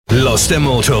Lost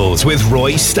Immortals with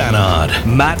Roy Stannard,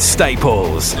 Matt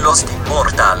Staples. Lost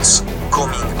Immortals,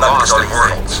 coming back to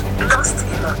life. Lost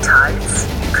Immortals,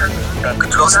 coming back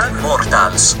to Lost life.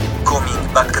 Immortals, coming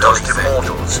back to Lost life.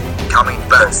 Immortals, coming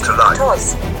back to life.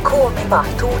 Immortals, coming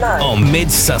back to life. On Mid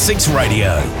Sussex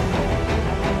Radio.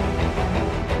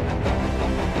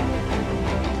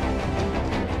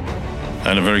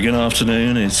 And a very good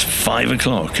afternoon. It's 5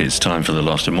 o'clock. It's time for the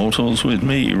Lost Immortals with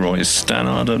me, Roy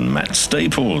Stannard, and Matt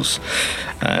Staples.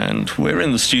 And we're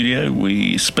in the studio.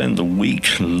 We spend the week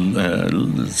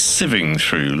sieving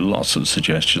through lots of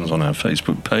suggestions on our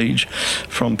Facebook page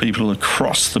from people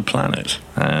across the planet.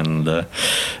 And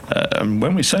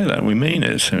when we say that, we mean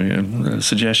it.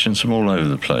 Suggestions from all over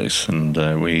the place. And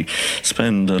we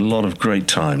spend a lot of great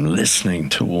time listening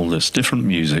to all this different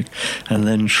music and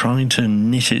then trying to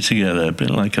knit it together, a bit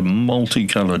like a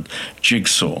multicoloured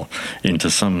jigsaw,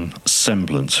 into some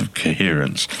semblance of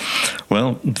coherence.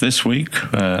 Well, this week,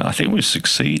 I think we've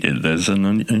succeeded. There's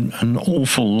an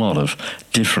awful lot of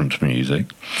different music.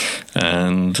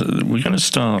 And we're going to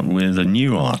start with a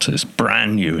new artist,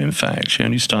 brand new in fact. She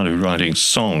only started writing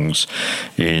songs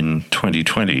in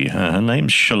 2020. Her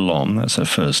name's Shalom, that's her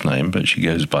first name, but she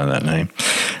goes by that name.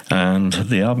 And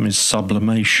the album is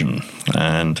Sublimation.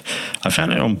 And I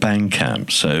found it on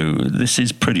Bandcamp, so this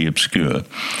is pretty obscure.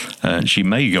 She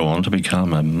may go on to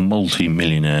become a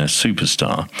multi-millionaire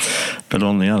superstar, but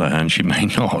on the other hand, she may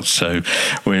not. So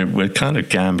we're kind of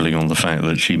gambling on the fact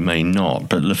that she may not.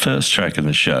 But the first track in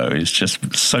the show is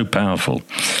just so powerful.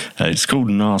 It's called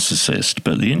Narcissist,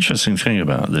 but the interesting thing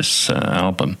about this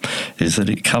album is that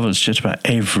it covers just about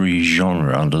every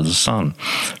genre under the sun,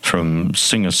 from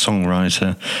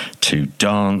singer-songwriter to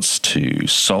dance to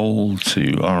soul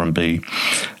to R&B.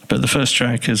 But the first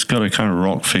track has got a kind of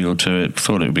rock feel to it.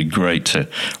 Thought it would be great to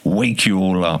wake you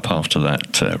all up after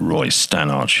that Roy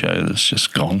Stannard show that's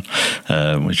just gone,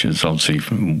 which is obviously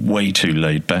way too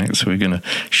laid back. So we're going to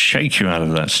shake you out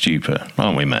of that stupor,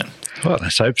 aren't we, Matt? Well,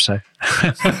 let's hope so.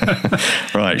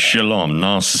 Right, Shalom,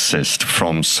 Narcissist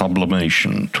from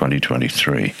Sublimation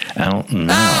 2023. Out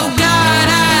now. Oh God,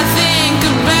 I think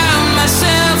about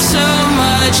myself so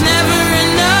much. Never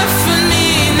enough for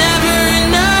me, never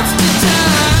enough to touch.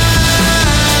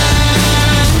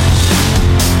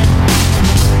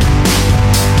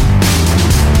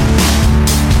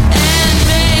 And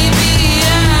maybe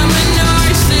I'm a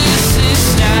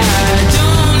narcissist. I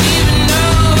don't even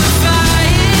know if I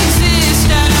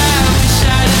exist. I wish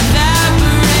I'd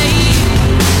evaporate.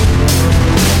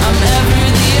 I'm ever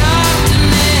the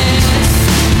optimist.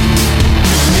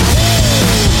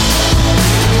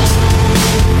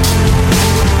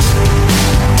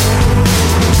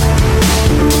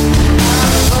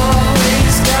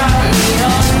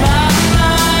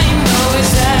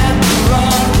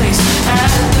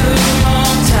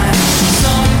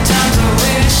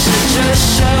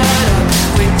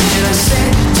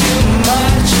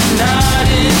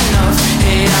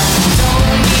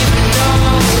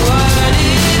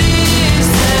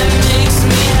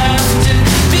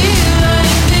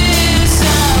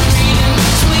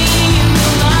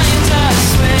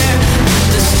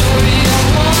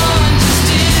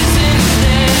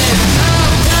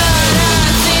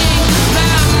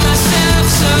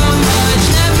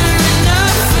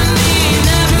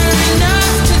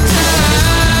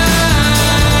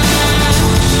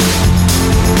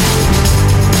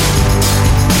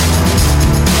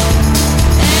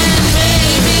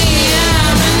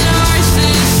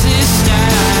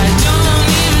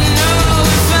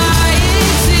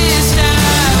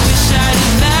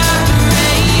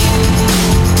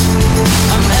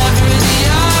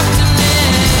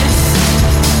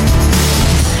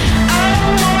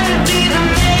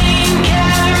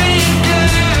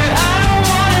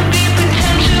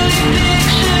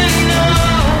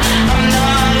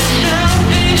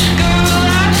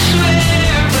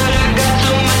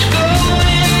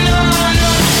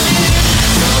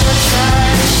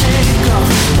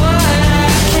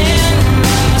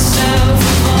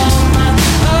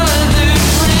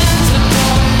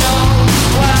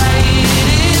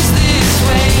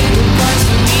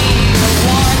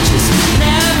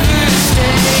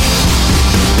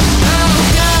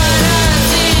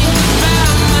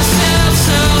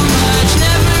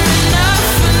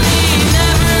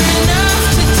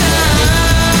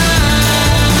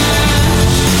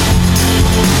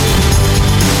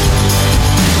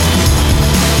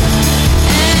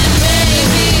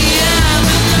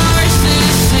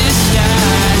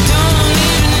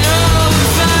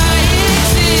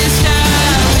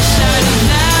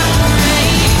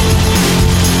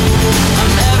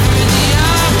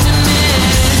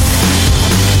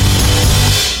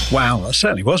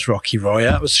 certainly was Rocky Roy.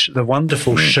 That was the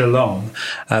wonderful Shalom,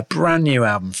 a brand new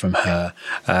album from her.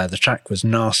 The track was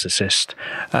Narcissist.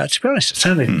 To be honest, it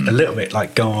sounded a little bit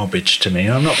like garbage to me.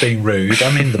 I'm not being rude.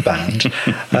 I'm in the band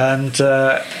and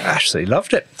absolutely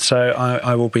loved it. So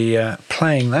I will be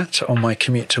playing that on my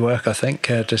commute to work, I think,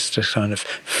 just to kind of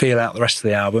feel out the rest of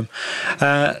the album.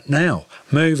 Now,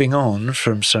 moving on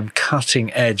from some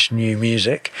cutting-edge new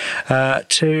music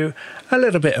to a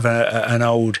little bit of an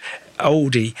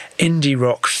oldie indie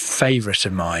rock favourite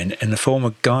of mine in the form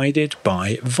of Guided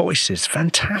by Voices.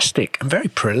 Fantastic and very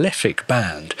prolific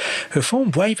band who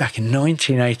formed way back in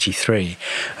 1983.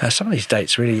 Some of these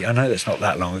dates really, I know that's not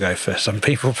that long ago for some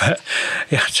people, but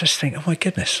yeah, I just think, oh my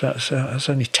goodness, I was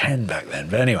only 10 back then.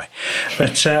 But anyway,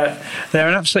 they're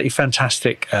an absolutely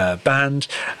fantastic band.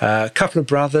 A couple of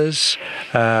brothers,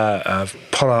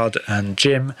 Pollard and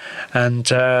Jim,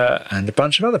 and a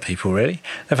bunch of other people really.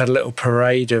 They've had a little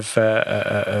parade of a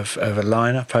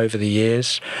lineup over the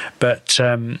years, but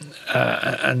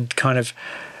and kind of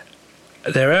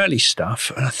their early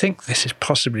stuff, and I think this is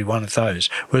possibly one of those,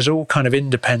 was all kind of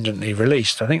independently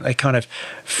released. I think they kind of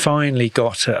finally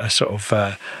got a sort of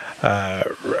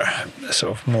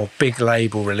more big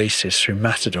label releases through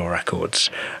Matador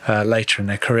Records later in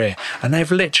their career, and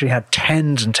they've literally had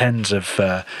tens and tens of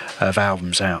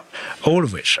albums out, all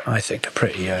of which I think are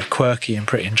pretty quirky and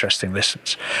pretty interesting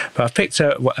listens. But I've picked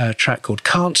a track called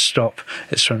Can't Stop.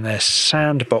 It's from their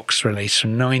Sandbox release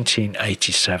from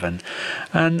 1987,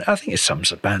 and I think it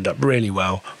sums the band up really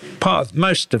well. Part of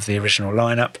most of the original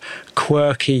lineup,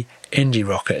 quirky indie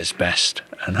rock at its best,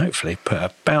 and hopefully put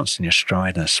a bounce in your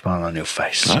stride and a smile on your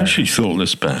face. I actually thought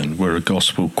this band were a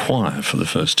gospel choir for the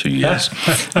first 2 years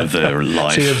of their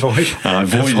life. So you I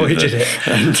avoided it.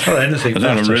 And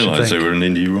then I realised they were an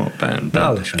indie rock band.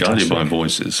 Guided by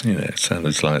Voices, it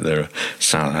sounded like they're a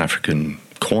South African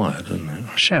choir, doesn't it?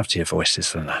 Shoutier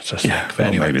voices than that, I think. Yeah, but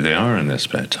anyway. Maybe they are in their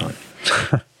spare time.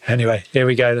 Anyway, here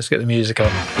we go. Let's get the music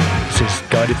on. This is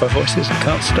Guided by Voices and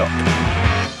Can't Stop.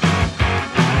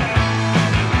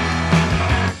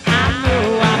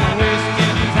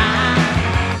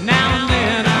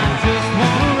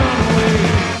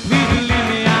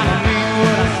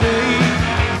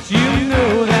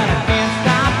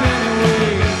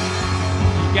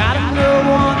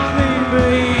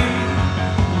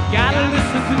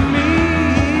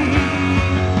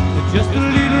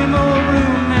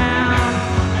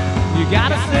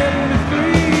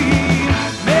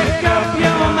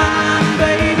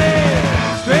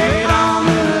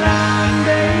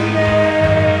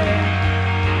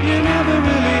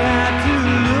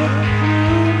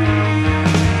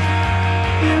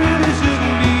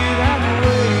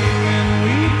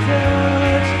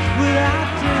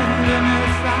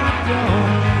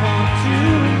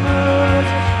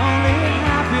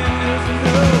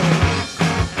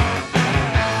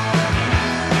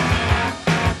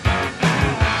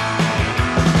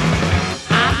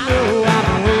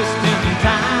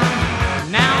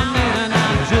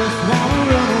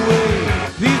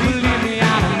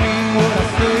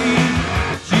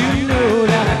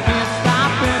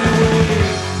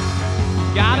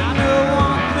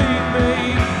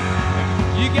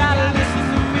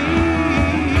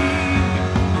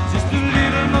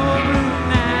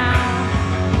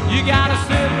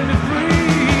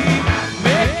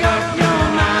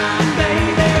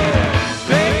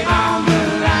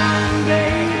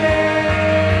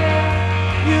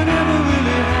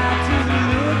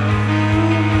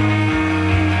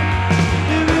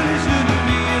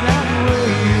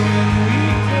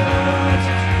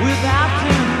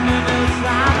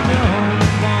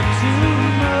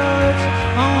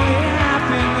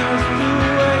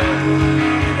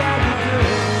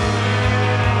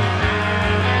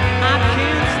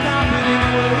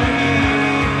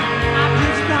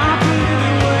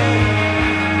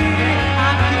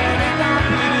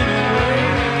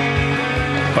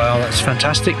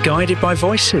 Fantastic, Guided by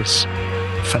Voices.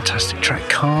 Fantastic track,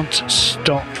 Can't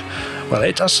Stop. Well,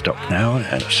 it does stop now,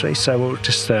 actually, so we'll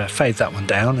just fade that one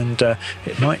down, and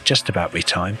it might just about be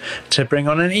time to bring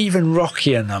on an even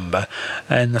rockier number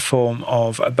in the form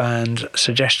of a band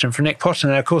suggestion from Nick Potter.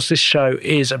 Now, of course, this show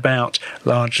is about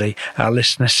largely our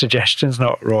listener suggestions,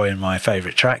 not Roy and my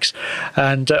favourite tracks,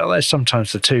 and although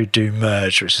sometimes the two do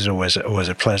merge, which is always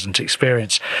a pleasant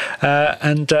experience.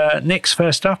 And Nick's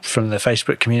first up from the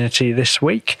Facebook community this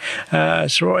week. So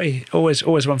Roy, always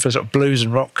one for sort of blues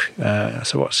and rock.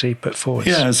 So what's he put forwards.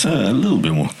 Yeah, it's a little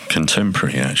bit more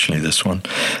contemporary, actually, this one.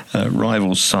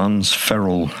 Rival Sons,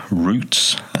 Feral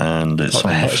Roots, and it's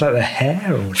Is that their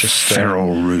hair or just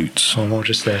Feral Roots. or more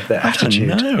just their attitude?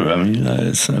 I don't know. I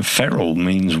mean, feral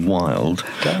means wild.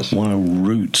 It does. Wild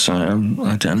roots. I don't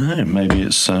know. Maybe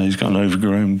it's he's got an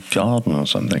overgrown garden or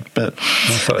something. But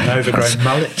I thought an overgrown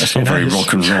mullet. That's not very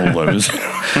rock and roll, though, is it?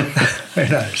 Who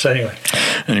knows?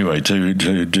 Anyway, to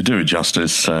do it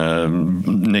justice,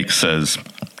 Nick says,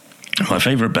 my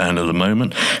favourite band at the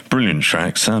moment, brilliant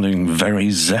track, sounding very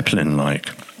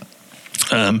Zeppelin-like.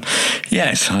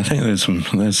 Yes, I think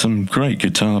there's some great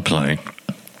guitar playing.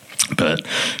 But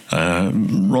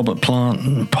Robert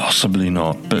Plant, possibly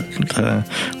not, but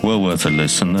well worth a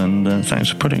listen, and thanks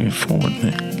for putting it forward,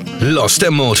 Nick. Lost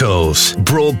Immortals,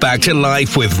 brought back to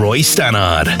life with Roy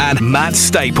Stannard and Matt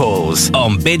Staples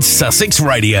on Mid Sussex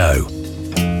Radio.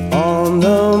 On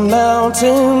the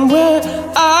mountain where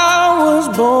I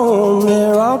was born,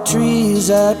 there are trees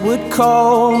that would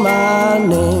call my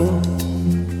name.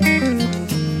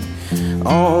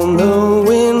 On the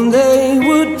wind they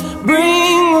would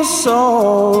bring a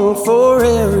song for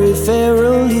every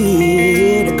feral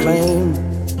ear to claim.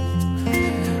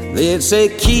 They'd say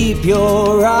keep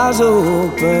your eyes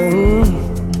open,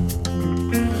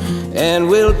 and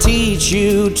we'll teach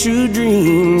you to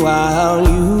dream while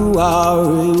you are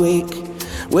awake.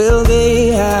 Well, they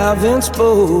haven't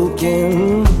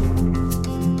spoken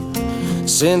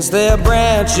since their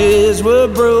branches were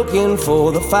broken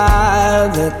for the fire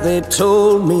that they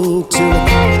told me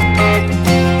to.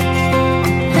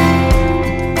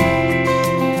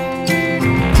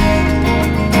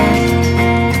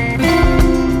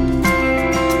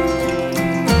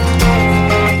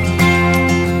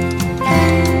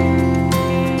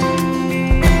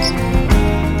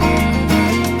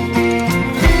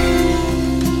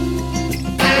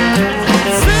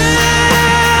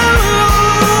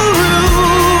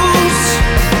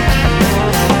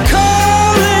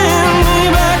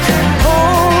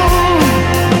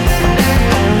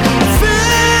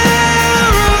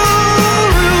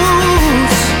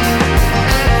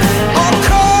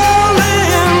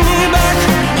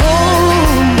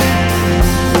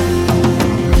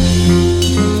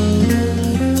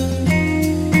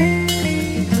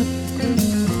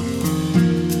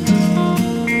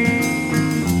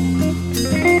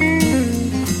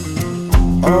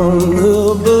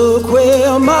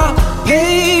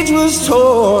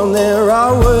 Torn, there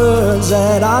are words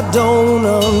that I don't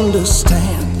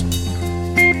understand.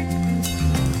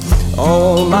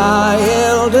 All my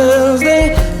elders,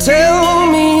 they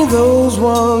tell me those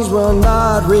ones were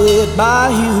not read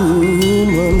by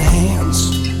human hands.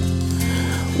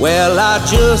 Well, I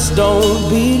just don't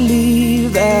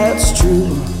believe that's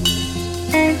true.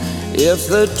 If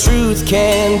the truth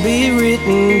can be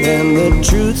written, then the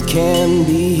truth can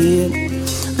be hid.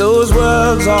 Those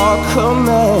words are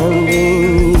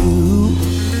commanding you.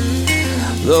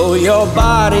 Though your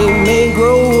body may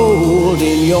grow old,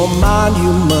 in your mind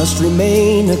you must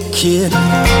remain a kid.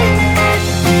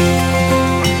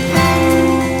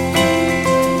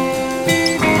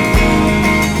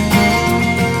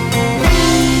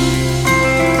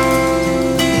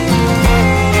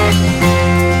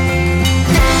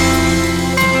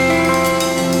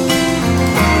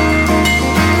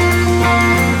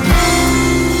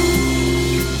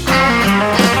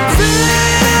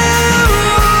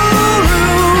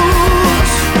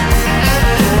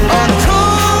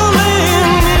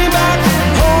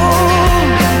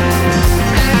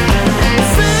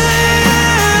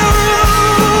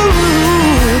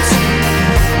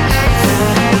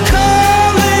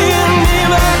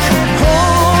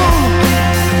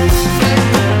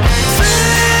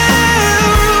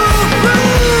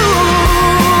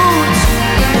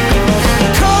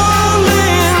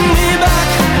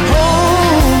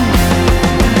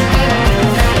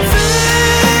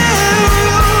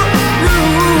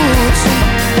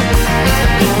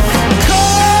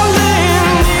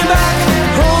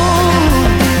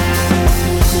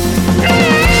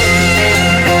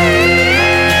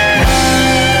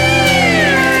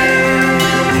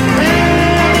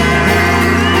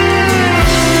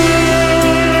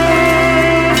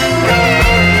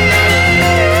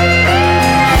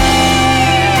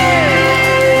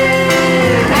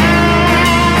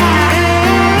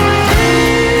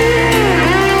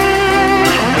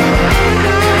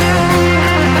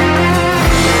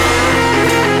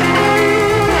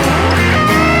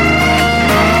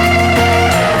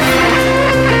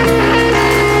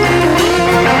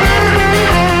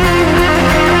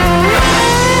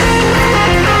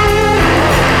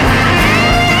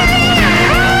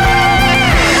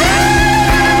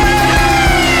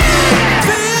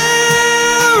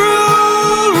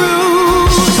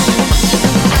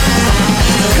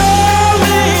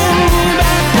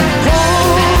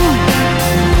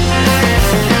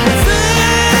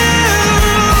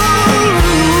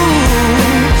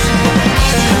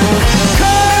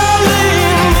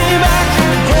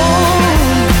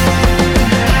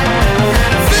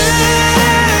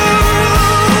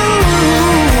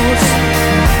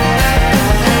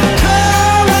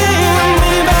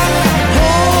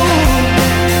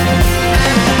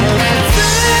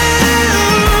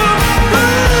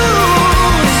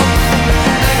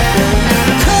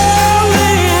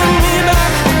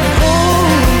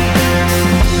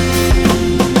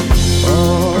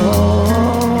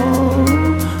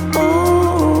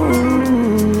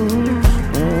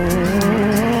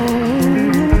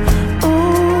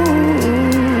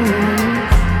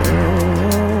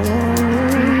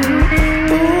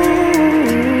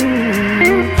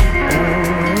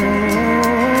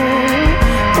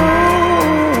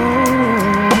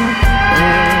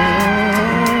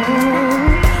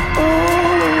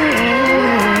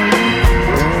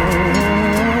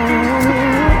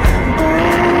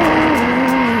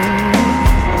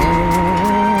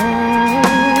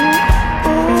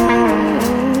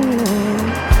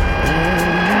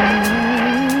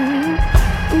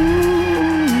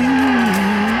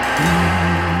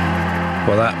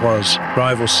 was.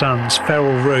 Rival Sons,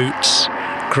 Feral Roots.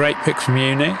 Great pick from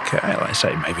Munich. Like I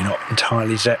say, maybe not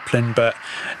entirely Zeppelin, but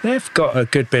they've got a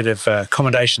good bit of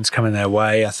commendations coming their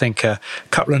way. I think a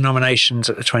couple of nominations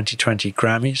at the 2020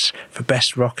 Grammys for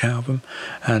Best Rock Album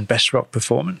and Best Rock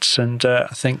Performance. And I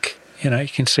think, you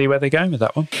can see where they're going with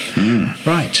that one.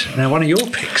 Right. Now, one of your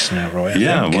picks now, Roy.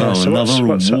 Another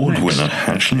award winner,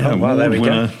 actually. There we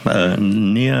go.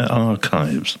 Near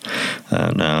Archives.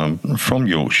 Now, from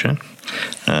Yorkshire.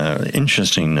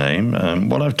 Interesting name.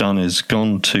 What I've done is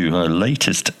gone to her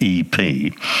latest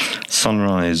EP,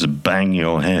 Sunrise Bang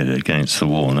Your Head Against the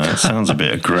Wall. Now, it sounds a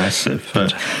bit aggressive,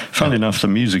 but funnily enough, the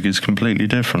music is completely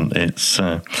different. It's,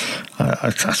 I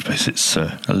suppose it's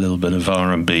a little bit of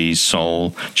R&B,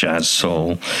 soul, jazz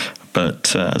soul, but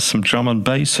some drum and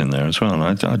bass in there as well. And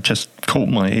I just caught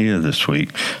my ear this week.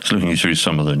 I was looking through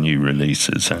some of the new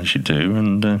releases, as you do,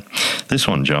 and this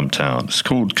one jumped out. It's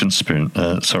called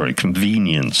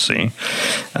Conveniency,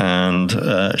 and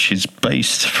she's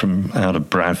based from out of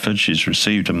Bradford. She's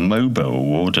received a MOBO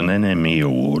Award, an NME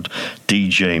Award,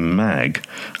 DJ Mag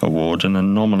Award, and a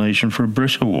nomination for a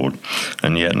Brit Award.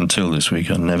 And yet, until this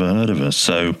week, I'd never heard of her.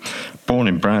 So, born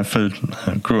in Bradford,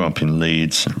 grew up in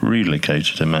Leeds,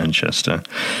 relocated to Manchester,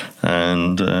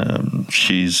 and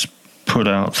she's put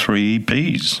out 3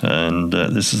 EPs, and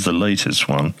this is the latest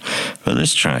one. But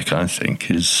this track, I think,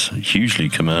 is hugely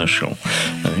commercial.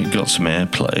 It got some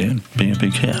airplay and be a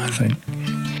big hit, I think.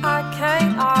 I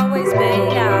can't always be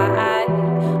I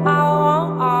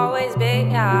won't always be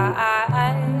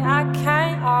I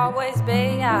can't always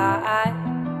be I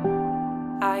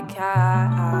can't.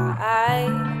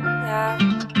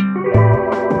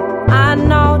 I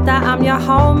know that I'm your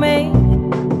homie.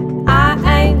 I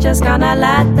ain't just gonna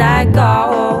let that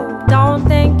go. Don't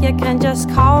think you can just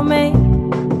call me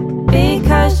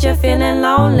because you're feeling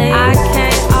lonely. I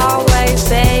can't always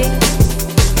be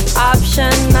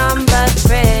option number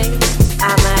 3.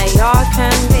 I'm at your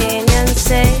convenience.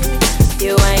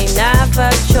 You ain't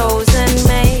never chosen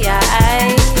me. I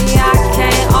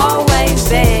can't always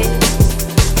be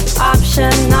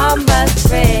option number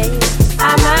 3.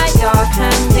 I'm at your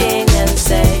convenience.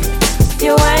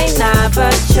 You ain't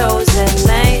never chosen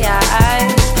me.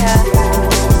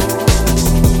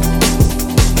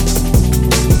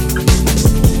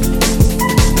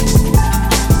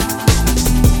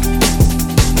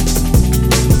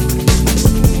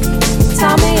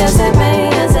 Tell me, is it me?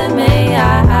 Is it me?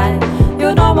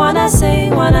 You don't wanna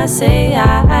see,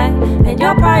 and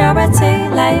your priority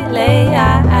lately.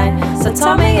 So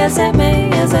tell me, is it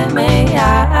me? Is it me?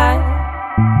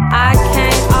 I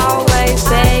can't always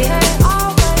be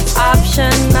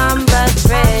option number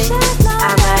 3.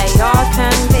 I'm at your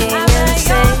convenience.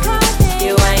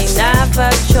 You ain't never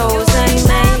chosen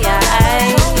me. I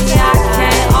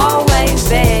can't always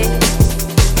be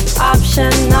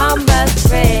option number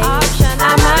 3.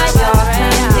 I'm at your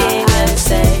convenience.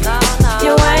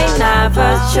 You ain't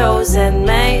never chosen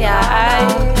me.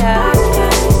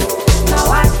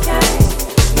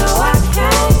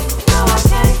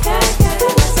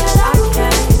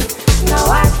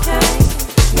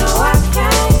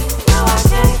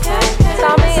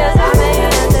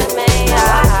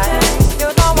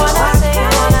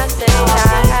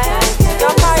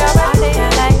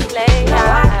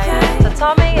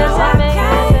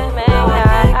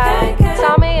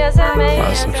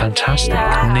 Fantastic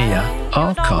Near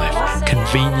Archive,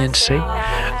 Conveniency,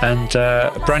 and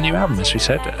a brand new album, as we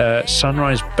said,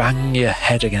 Sunrise Bang Your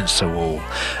Head Against the Wall,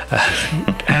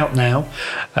 out now,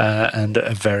 and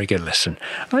a very good listen.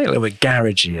 I think a little bit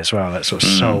garagey as well, that sort of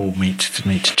soul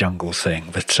meets jungle thing,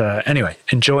 but anyway,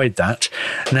 enjoyed that.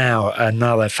 Now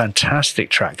another fantastic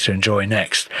track to enjoy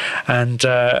next, and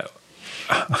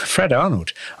Fred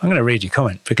Arnold, I'm going to read your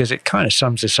comment because it kind of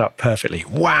sums this up perfectly.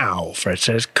 Wow, Fred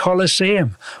says,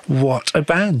 Colosseum, what a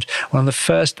band. One of the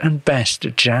first and best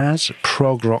jazz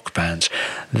prog rock bands.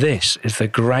 This is the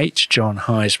great John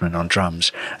Heisman on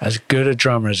drums, as good a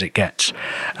drummer as it gets.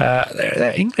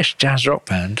 They're English jazz rock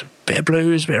band, bit of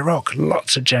blues, bit of rock,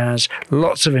 lots of jazz,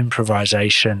 lots of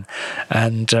improvisation,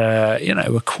 and,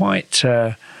 we're quite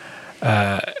sort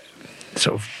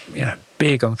of,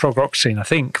 big on the prog rock scene, I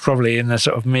think, probably in the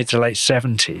sort of mid to late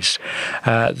 70s.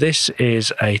 This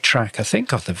is a track, I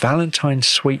think, off the Valentine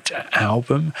Suite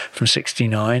album from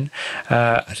 69.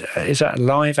 Is that a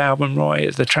live album, Roy?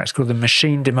 The track's called The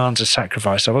Machine Demands a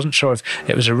Sacrifice. I wasn't sure if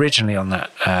it was originally on that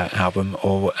album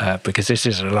or because this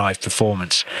is a live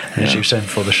performance, as you said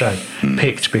before the show,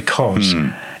 picked because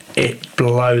it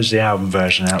blows the album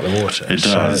version out the water. It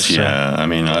does, yeah. I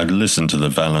mean, I listened to the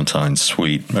Valentine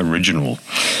Suite original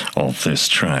of this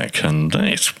track, and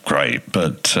it's great,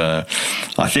 but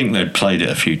I think they'd played it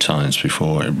a few times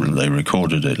before they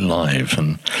recorded it live,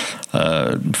 and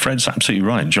Fred's absolutely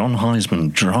right. John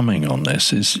Heisman drumming on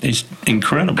this is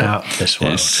incredible. Out this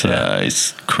world.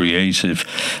 It's creative.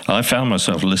 I found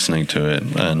myself listening to it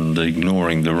and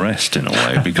ignoring the rest in a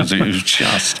way, because it was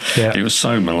just, it was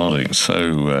so melodic,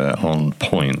 so on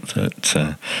point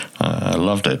that I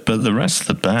loved it. But the rest of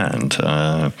the band,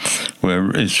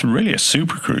 it's really a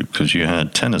super group, because you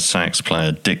had tenor sax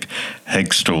player Dick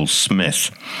Hegstall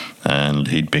Smith, and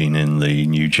he'd been in the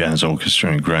New Jazz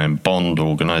Orchestra and Graham Bond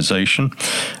organisation,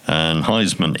 and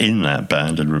Heisman in that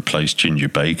band had replaced Ginger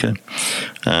Baker,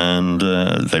 and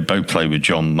they both played with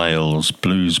John Mayall's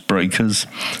Blues Breakers.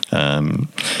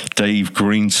 Dave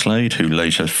Greenslade, who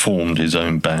later formed his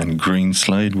own band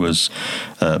Greenslade, was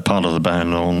part of the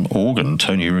band on organ,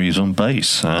 Tony Reeves on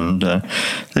bass, and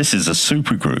this is a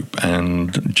super group,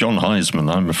 and John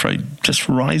Heisman, I'm afraid, just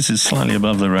rises slightly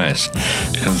above the rest,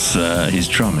 because his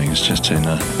drumming is just in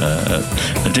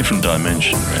a different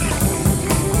dimension, really.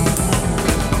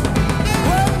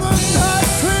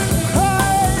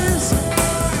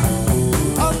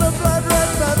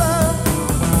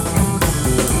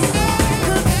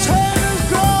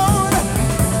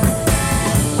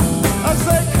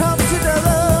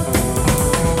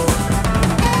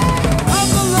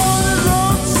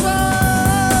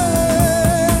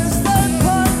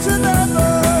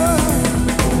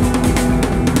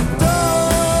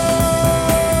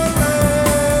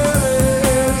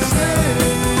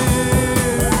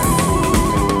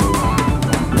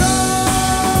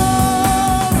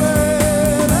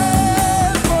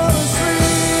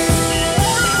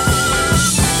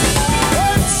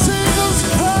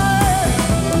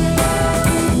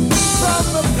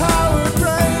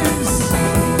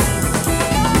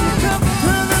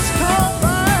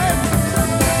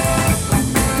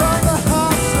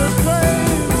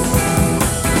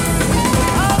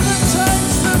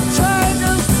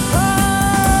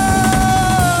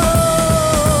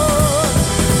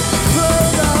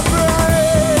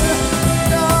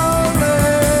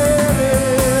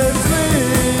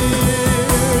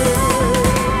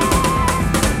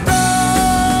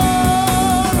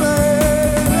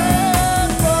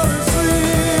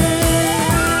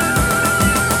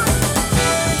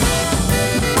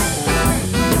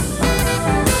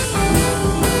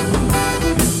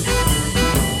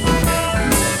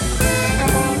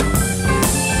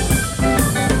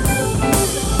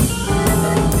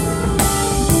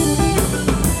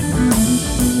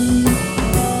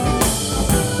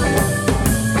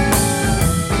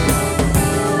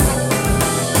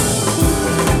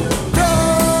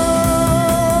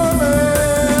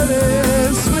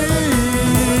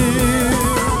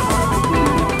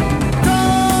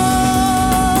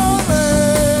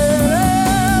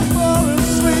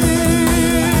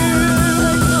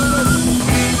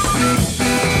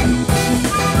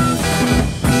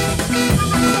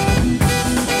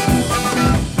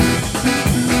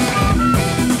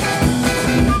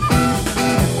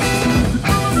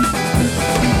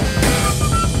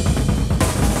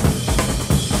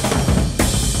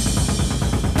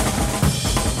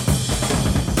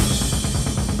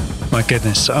 My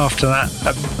goodness, after that,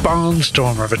 a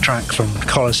barnstormer of a track from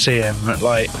Colosseum,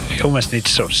 like, you almost need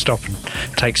to sort of stop and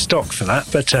take stock for that,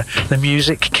 but the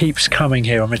music keeps coming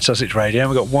here on Mid Sussex Radio,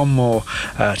 and we've got one more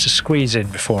to squeeze in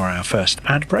before our first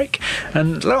ad break.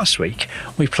 And last week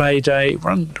we played a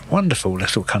wonderful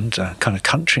little kind of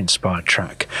country-inspired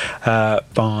track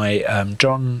by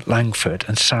John Langford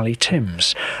and Sally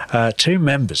Timms, two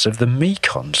members of the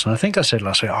Mekons. And I think I said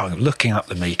last week, I'm looking up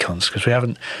the Mekons because we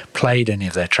haven't played any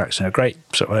of their tracks. They're a great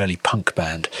sort of early punk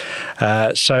band.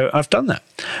 So I've done that.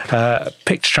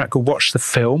 Picked a track called Watch the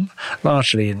Film,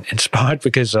 largely inspired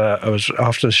because I was,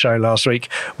 after the show last week,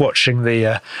 watching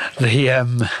the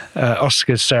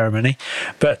Oscars ceremony.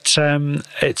 But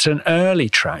it's an early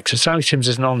track. So Sally Timms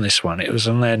isn't on this one. It was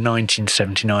on their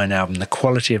 1979 album, The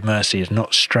Quality of Mercy Is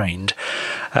Not Strained.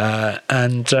 But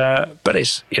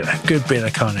it's a good bit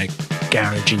of kind of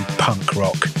garagey punk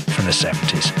rock from the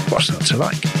 70s. What's not to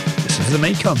like? This is the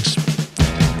Mekons.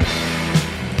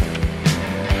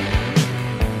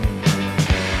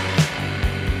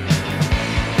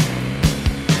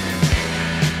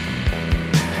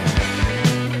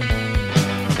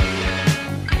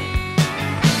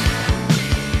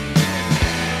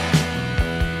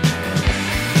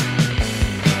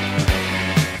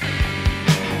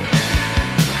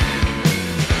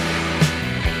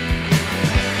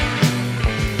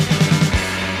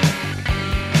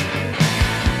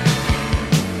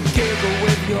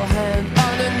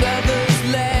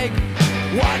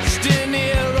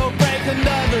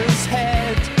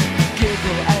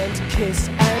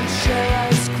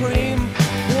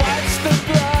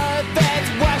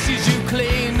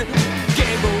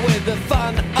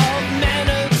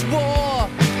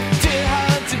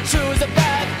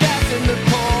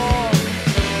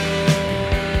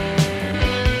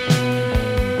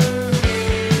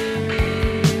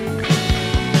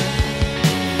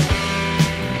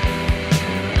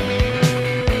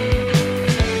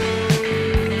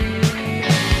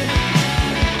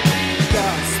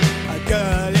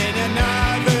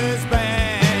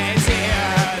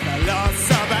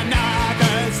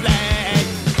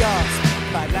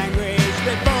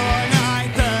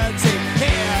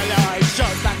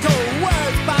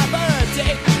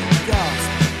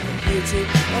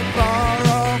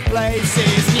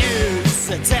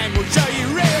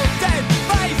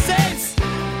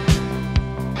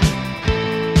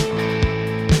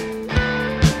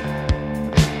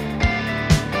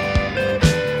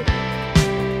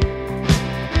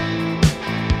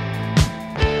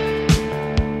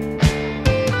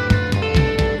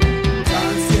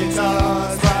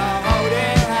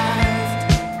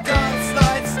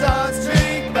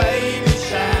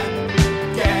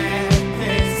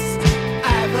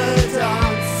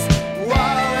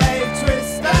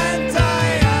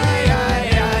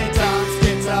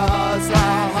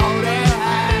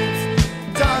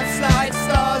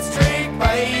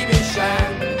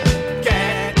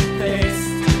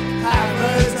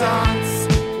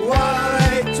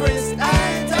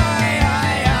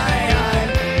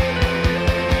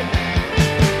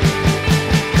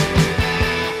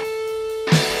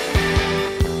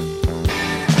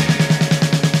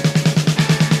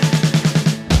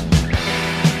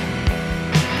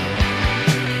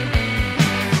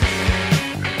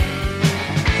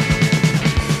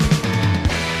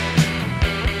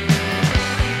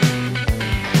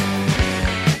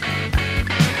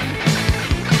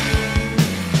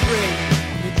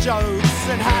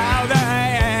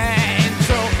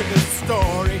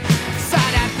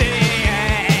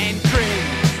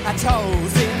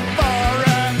 Immortals in for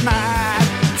a mad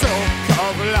talk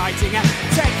of lighting and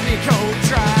technical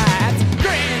trads.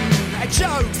 Grin,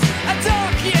 jokes, a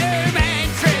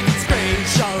documentary screen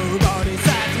show bodies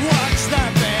that watch the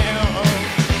bill.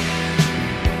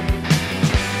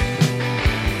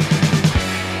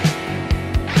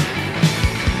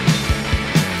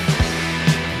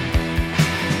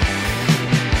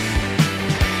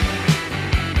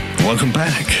 Welcome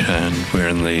back, and we're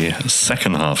in the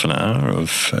second half an hour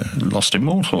of Lost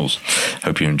Immortals.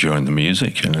 Hope you're enjoying the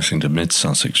music. You're listening to Mid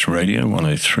Sussex Radio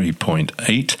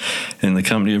 103.8 in the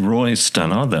company of Roy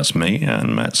Stannard, that's me,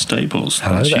 and Matt Staples.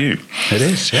 Hello that's there. you. It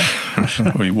is, yeah.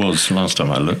 Well, he was last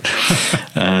time I looked.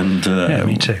 And yeah,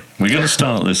 me too. We're going to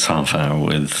start this half hour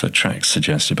with a track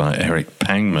suggested by Eric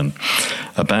Pangman,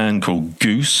 a band called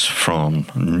Goose from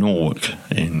Norwalk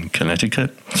in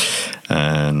Connecticut.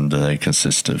 And they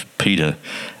consist of Peter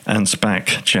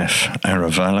Ansbach, Jeff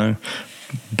Aravallo,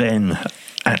 Ben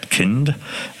Atkind,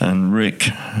 and Rick,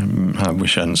 I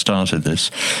wish I hadn't started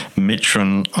this,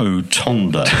 Mitran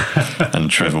Otonda, and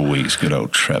Trevor Weeks, good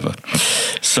old Trevor.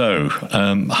 So,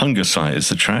 Hunger Site is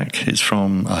the track. It's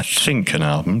from, I think, an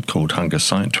album called Hunger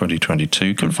Site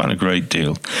 2022. Couldn't find a great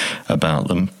deal about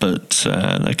them, but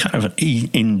they're kind of an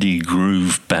indie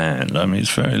groove band. I mean,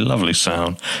 it's a very lovely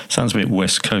sound. Sounds a bit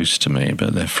West Coast to me,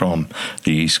 but they're from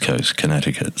the East Coast,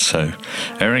 Connecticut. So,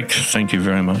 Eric, thank you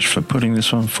very much for putting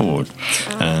this one forward.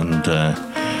 And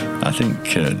I think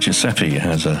Giuseppe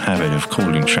has a habit of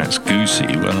calling tracks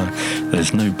goosey. Well,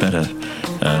 there's no better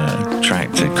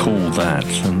track to call that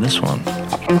than this one.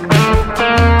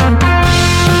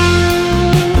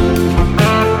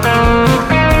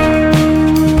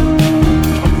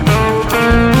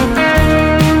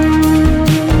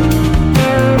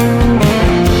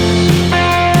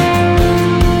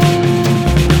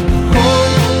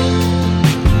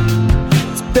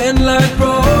 It's been like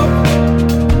road.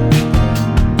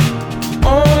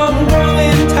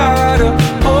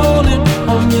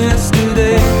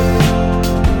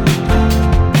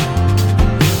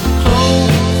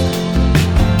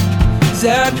 Is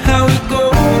that how it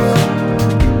goes?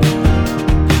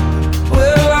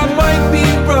 Well, I might be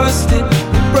rusted,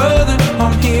 but brother,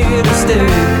 I'm here to stay.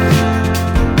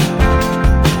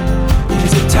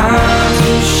 Is it time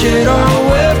to shed our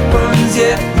weapons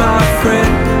yet, my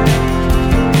friend?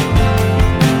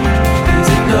 Is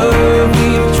it love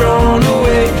we've drawn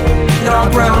away in our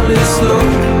groundless love?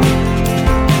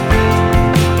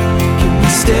 Can we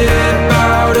step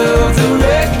out of the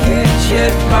wreckage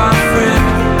yet, my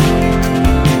friend?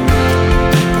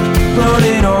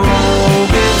 Running all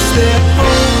against their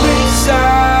hungry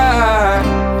side,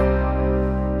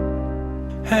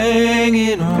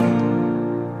 hanging on,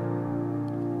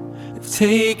 they've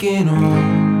taken on,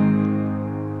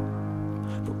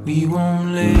 but we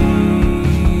won't lay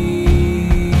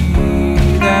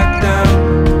that down.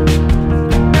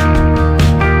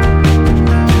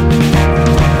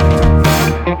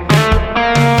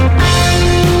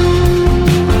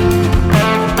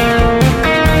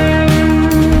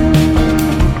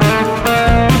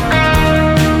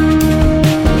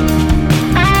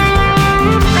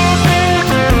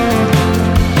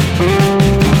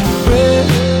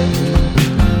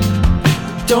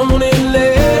 Don't it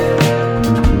let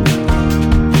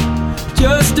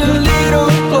just a little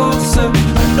closer?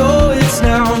 I know it's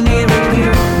now near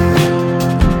here.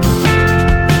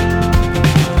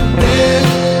 There,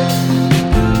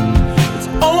 it's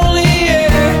only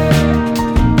air,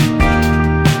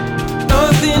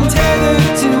 nothing tethered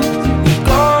to the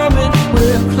garment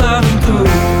we're climbing through.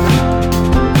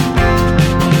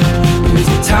 Is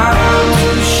it time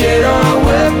to shed our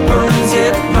weapons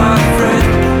yet, my friend?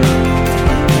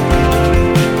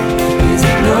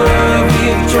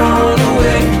 Drawn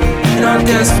away in our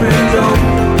desperate love.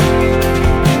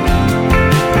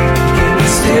 Can we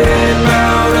step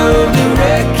out of the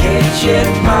wreckage yet,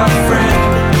 my friend?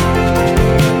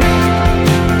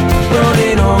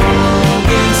 Running on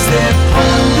against that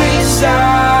hungry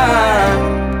side,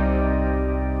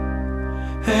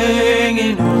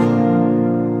 hanging on,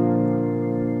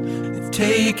 they've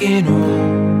taken on,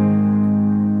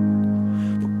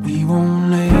 but we won't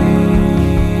lay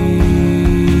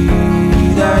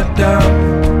down.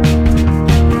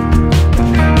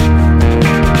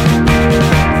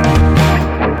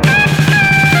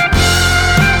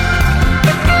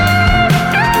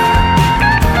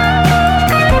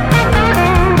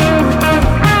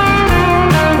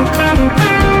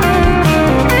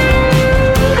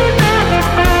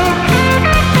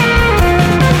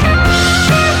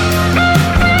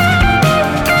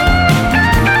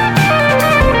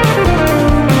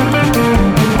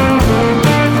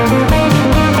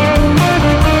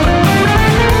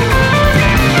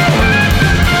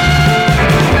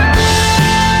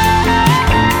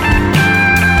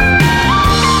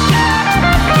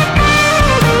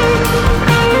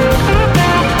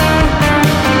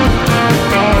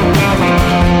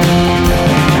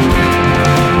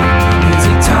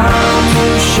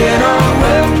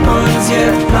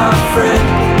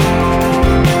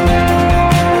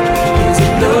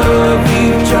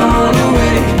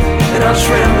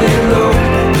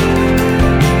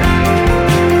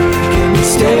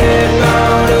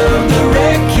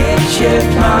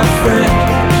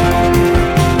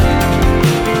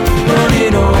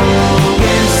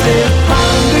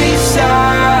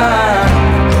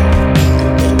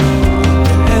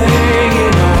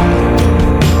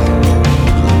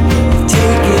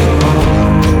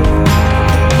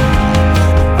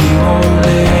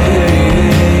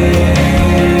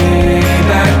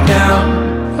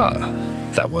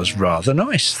 Rather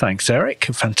nice. Thanks, Eric.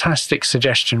 A fantastic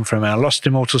suggestion from our Lost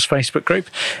Immortals Facebook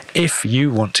group. If you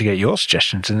want to get your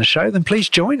suggestions in the show, then please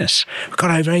join us. We've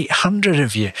got over 800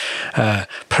 of you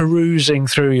perusing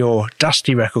through your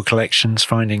dusty record collections,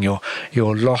 finding your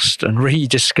lost and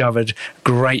rediscovered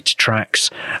great tracks.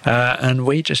 And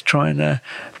we just try and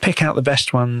pick out the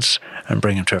best ones and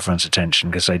bring them to everyone's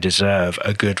attention because they deserve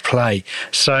a good play.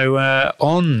 So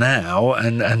on now,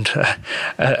 and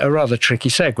a rather tricky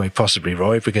segue possibly,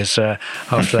 Roy, because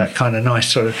after that kind of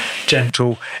nice sort of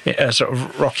gentle sort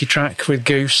of rocky track with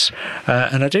Goose,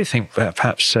 and I do think that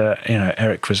perhaps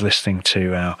Eric was listening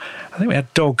to I think we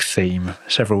had Dog Theme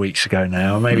several weeks ago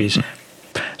now, maybe he's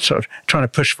sort of trying to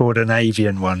push forward an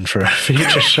avian one for a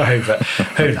future show, but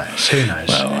who knows?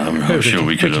 Well, I'm sure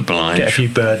we could oblige. Get a few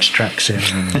birds tracks in,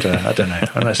 and I don't know.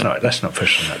 And let's not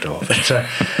push on that door. But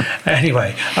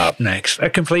anyway, up next, a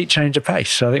complete change of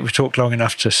pace. So I think we've talked long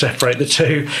enough to separate the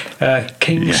two.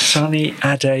 King Sunny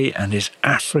Ade and his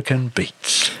African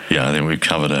Beats. Yeah, I think we've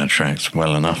covered our tracks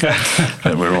well enough.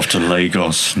 We're off to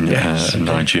Lagos,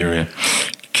 Nigeria.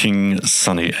 King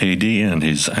Sunny Ade and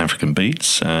his African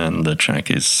Beats, and the track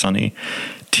is Sunny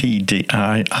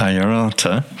T.D.I.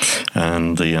 Ayarata,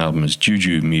 and the album is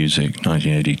Juju Music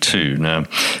 1982. Now,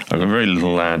 I've got very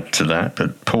little to add to that,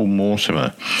 but Paul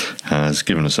Mortimer has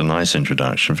given us a nice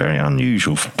introduction, very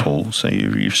unusual for Paul, so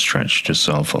you've stretched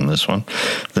yourself on this one.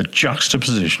 The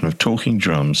juxtaposition of talking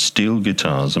drums, steel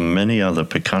guitars, and many other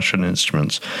percussion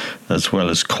instruments, as well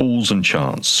as calls and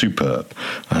chants, superb.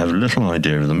 I have little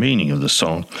idea of the meaning of the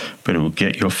song, but it will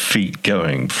get your feet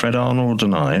going. Fred Arnold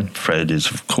and I, Fred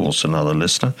is of course another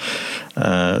listener,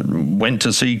 went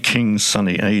to see King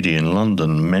Sunny Ade in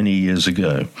London many years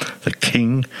ago. The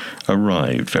King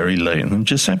arrived very late, and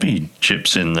Giuseppe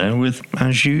chips in there with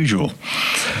as usual.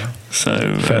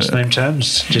 So first name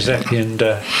terms, Giuseppe and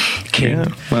King. Yeah,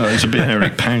 well, it's a bit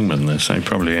Eric Pangman. This they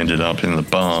probably ended up in the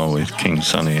bar with King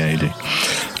Sunny Ade.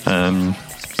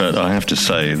 But I have to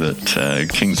say that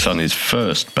King Sunny's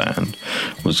first band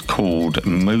was called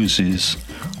Moses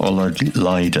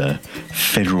Olalaide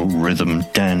Federal Rhythm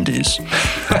Dandies.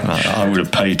 I would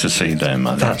have paid to see them.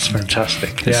 I think. That's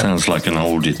fantastic. It sounds like an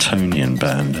old Etonian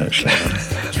band, actually.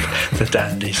 The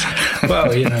Dandies. Well,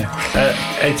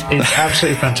 it's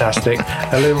absolutely fantastic.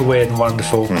 A little weird and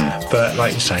wonderful, but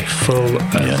like you say, full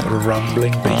of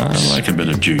rumbling beats. I like a bit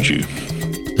of juju.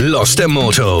 Lost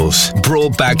Immortals,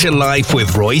 brought back to life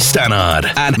with Roy Stannard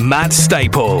and Matt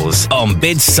Staples on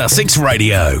Bid Sussex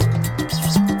Radio.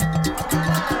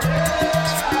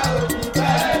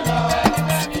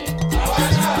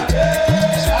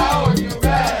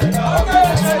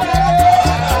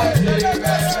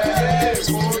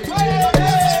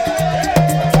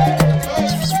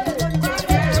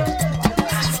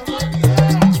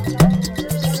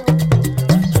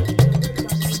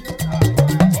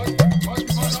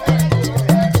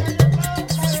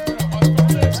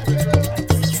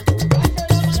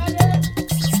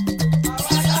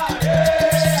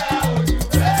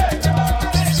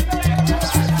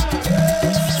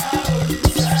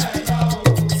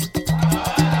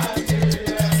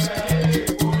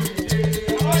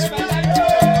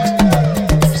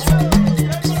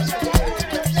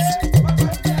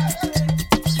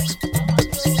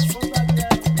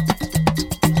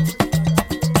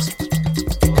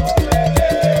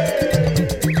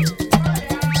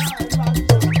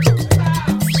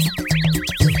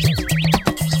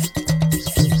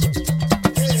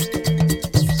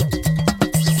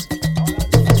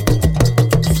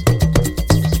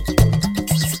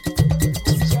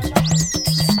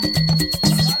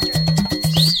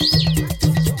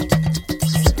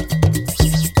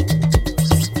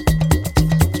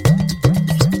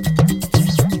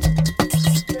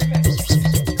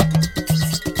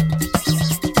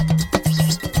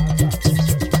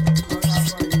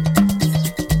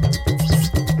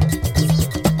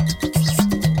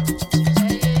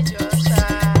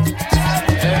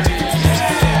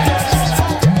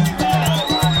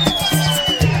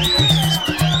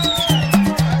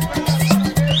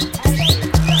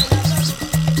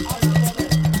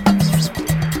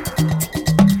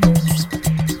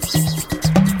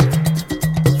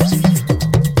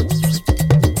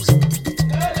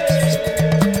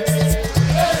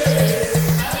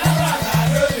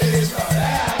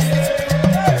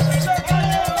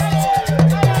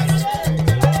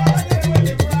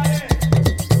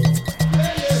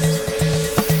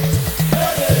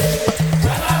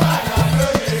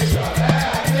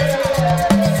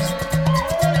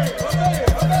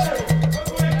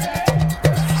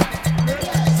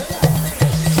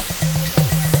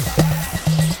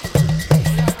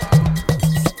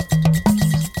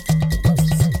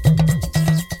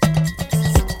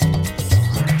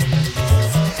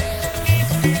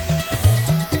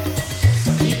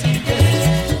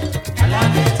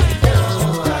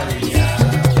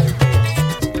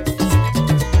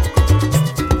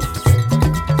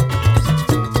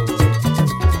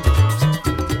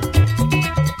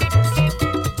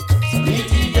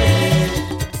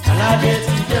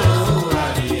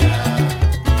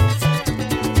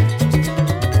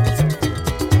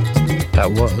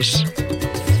 was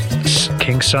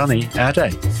King Sunny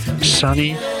Ade,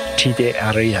 Sunny Tide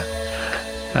Aria.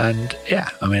 And yeah,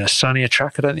 I mean, a sunnier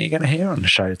track I don't think you're going to hear on the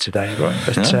show today, right?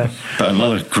 But, but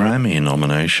another Grammy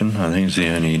nomination. I think he's the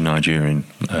only Nigerian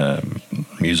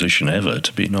musician ever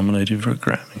to be nominated for a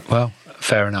Grammy. Well,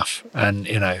 fair enough. And,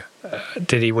 you know,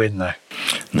 did he win though?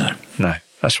 No.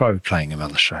 That's why we're playing him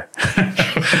on the show.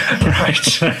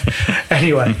 Right.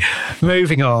 Anyway,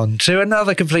 moving on to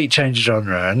another complete change of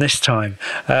genre, and this time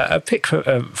a pick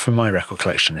from my record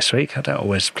collection this week. I don't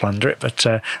always plunder it, but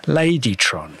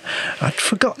Ladytron. I'd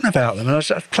forgotten about them, and I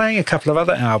was playing a couple of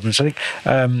other albums. I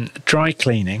think Dry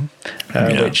Cleaning,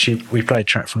 which we played a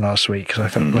track from last week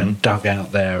because I went and dug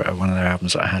out one of their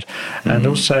albums that I had, and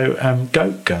also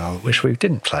Goat Girl, which we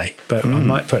didn't play, but I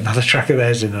might put another track of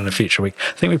theirs in on a future week.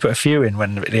 I think we put a few in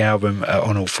when the album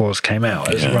On All Fours came out.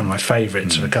 It was one of my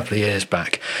favourites of a couple of years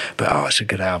back. But it's a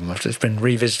good album. I've just been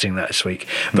revisiting that this week.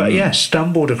 But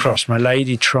stumbled across my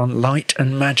Ladytron Light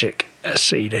and Magic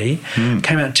CD.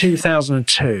 Came out in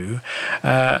 2002,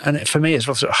 and for me it's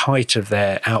the sort of height of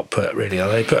their output, really.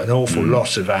 They put an awful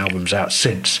lot of albums out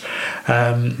since.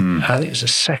 I think it's the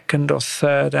second or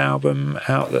third album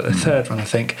out, the third one I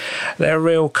think. They're a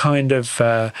real kind of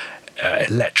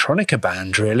electronica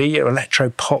band, really,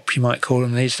 electro pop you might call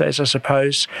them these days, I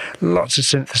suppose. Lots of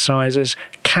synthesizers,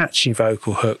 catchy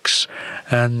vocal hooks,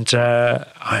 and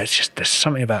there's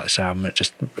something about this album that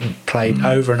just played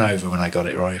over and over when I got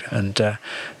it right. And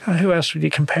who else would you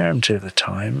compare them to at the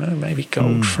time? Maybe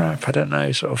Goldfrapp, I don't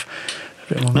know, sort of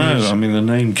a bit more music. I mean the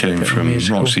name came from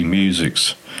Roxy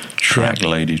Music's track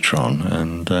Ladytron,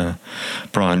 and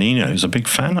Brian Eno is a big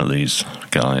fan of these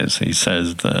guys. He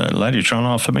says Ladytron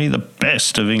are for me the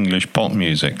best of English pop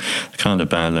music, the kind of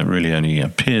band that really only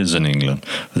appears in England,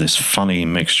 with this funny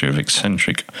mixture of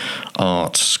eccentric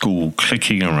art school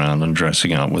clicking around and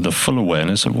dressing up, with a full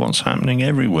awareness of what's happening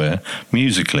everywhere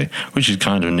musically, which is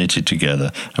kind of knitted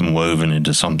together and woven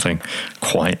into something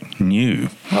quite new.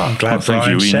 I'm glad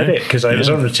Brian said it, because it was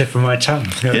on the tip of my tongue.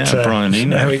 Brian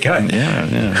Eno. There we go.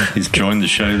 Yeah. He's joined the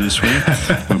show this week.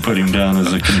 We'll put him down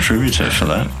as a contributor for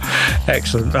that.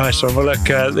 Excellent. Nice one. Well,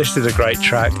 look, this is a great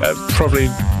track. Probably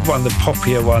one of the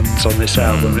poppier ones on this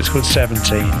album. It's called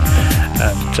 17,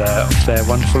 and off their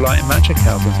wonderful Light and Magic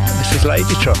album. This is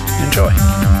Ladytron. Enjoy.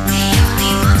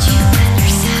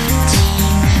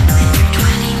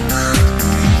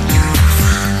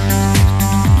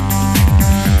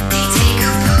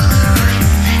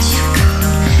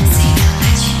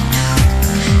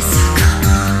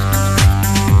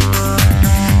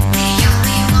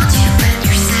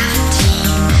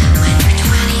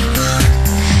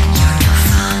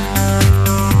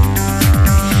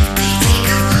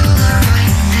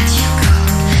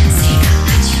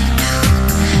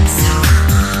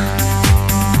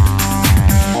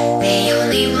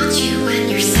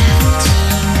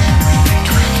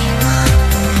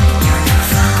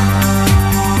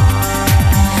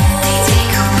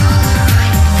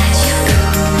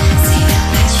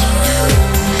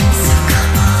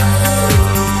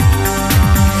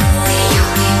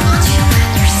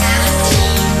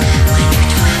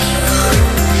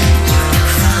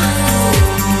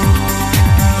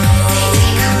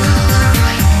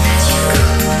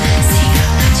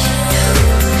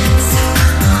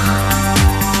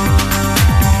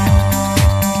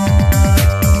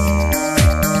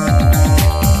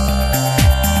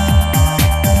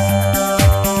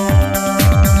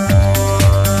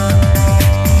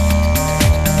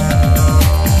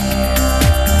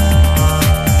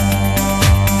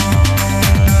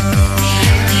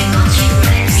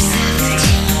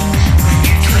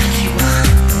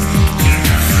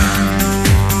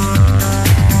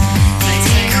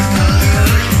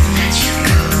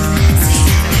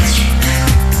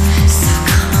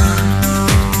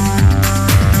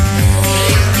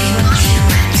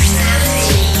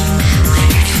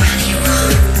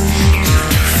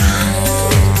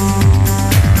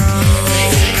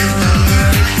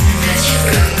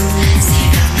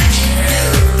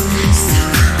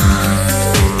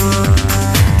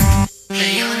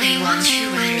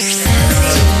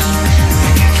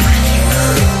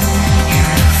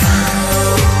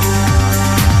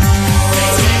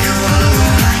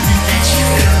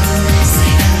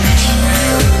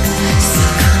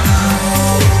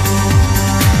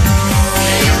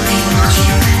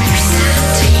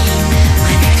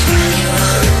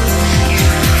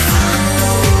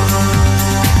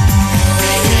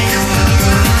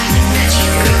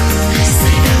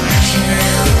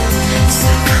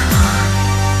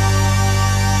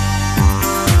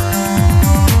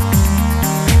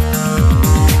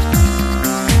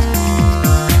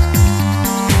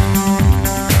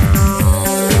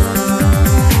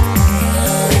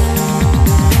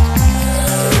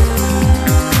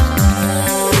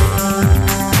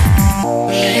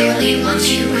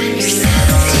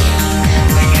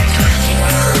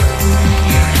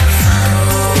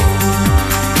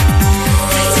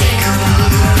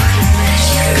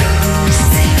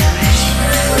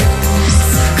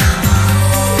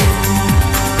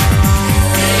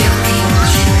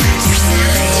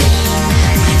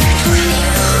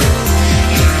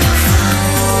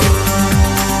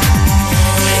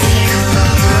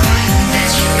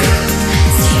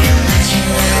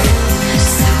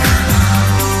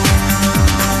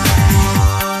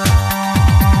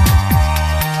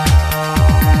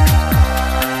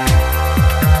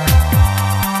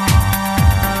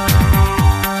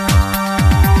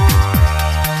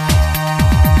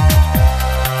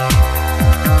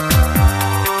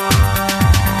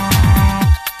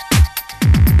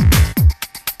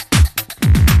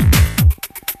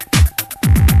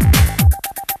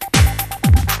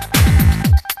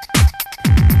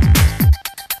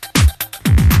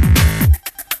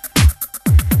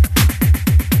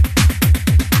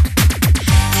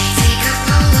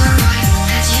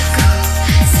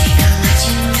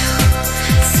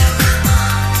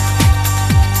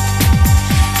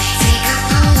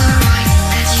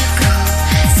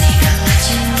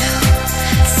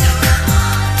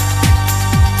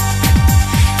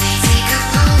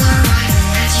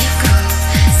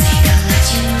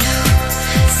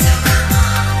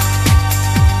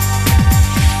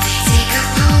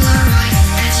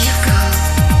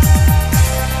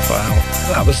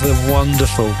 was the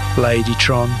wonderful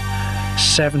Ladytron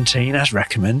 17, as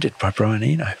recommended by Brian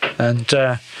Eno. And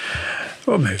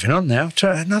we're moving on now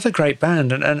to another great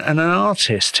band and an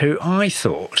artist who I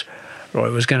thought,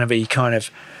 Roy, was going to be kind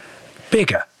of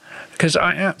bigger, because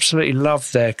I absolutely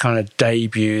loved their kind of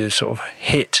debut sort of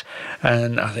hit,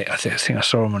 and I think I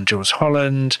saw them on Jules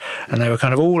Holland, and they were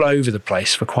kind of all over the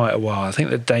place for quite a while. I think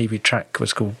the debut track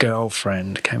was called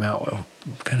Girlfriend, came out, well,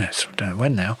 goodness, I don't know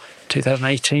when now,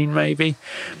 2018 maybe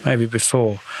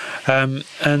before, and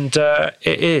it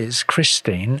is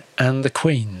Christine and the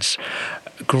Queens.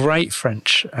 Great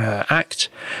French act,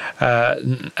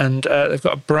 and they've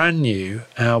got a brand new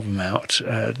album out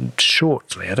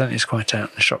shortly. I don't think it's quite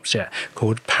out in the shops yet,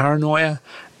 called Paranoia,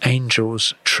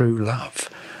 Angels, True Love.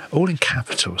 All in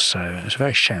capitals, so it's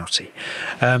very shouty.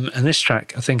 And this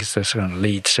track, I think, is the kind of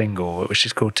lead single, which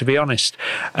is called To Be Honest.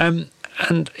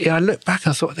 And yeah, I looked back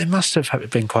and I thought there must have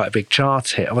been quite a big chart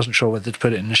hit. I wasn't sure whether to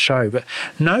put it in the show, but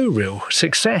no real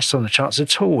success on the charts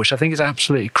at all, which I think is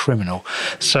absolutely criminal.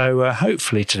 So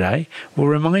hopefully today we'll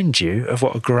remind you of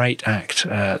what a great act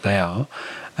they are,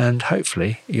 and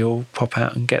hopefully you'll pop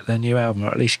out and get their new album, or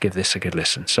at least give this a good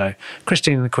listen. So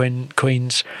Christine and the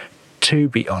Queens, To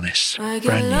Be Honest,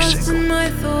 brand new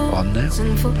single on now.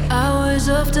 For hours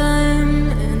of time,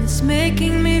 and it's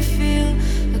making me feel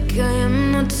like I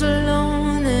am not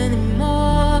alone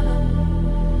anymore.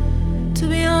 To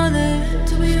be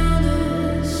honest,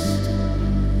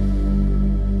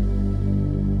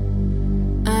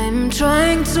 I'm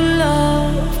trying to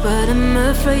love, but I'm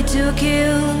afraid to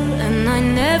kill, and I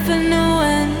never know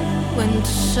when to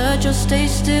search or stay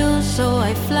still, so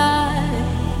I fly.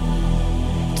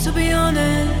 To be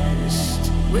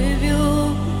honest with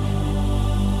you,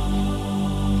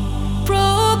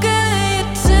 broken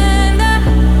yet tender,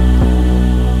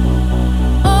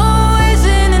 always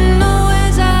in and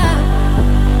always out,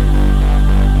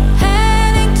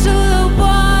 heading to the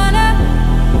water,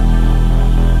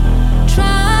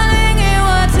 trying in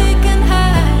what he can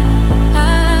hide,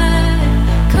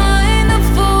 kind of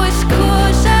always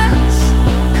cautious.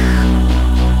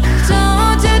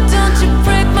 Don't you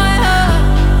break my heart.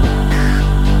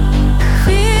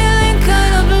 Feeling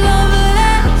kind of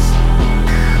loveless,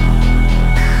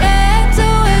 yet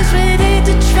always ready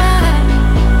to try.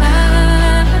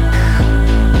 And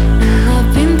I've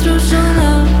been through so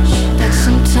much that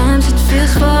sometimes it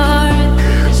feels far.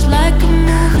 It's like a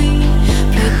movie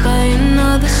played by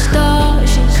another star.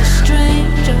 She's a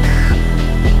stranger.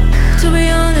 To be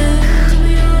honest,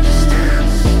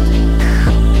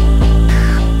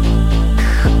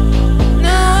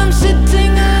 now I'm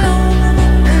sitting alone,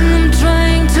 and I'm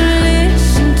trying to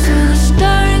listen to the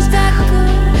stars that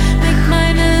could make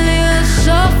mine a little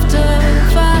softer.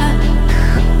 Fine.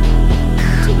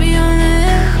 To be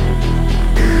honest,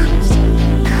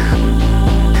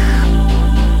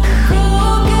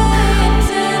 broken and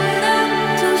tender,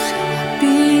 tout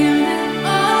abîme,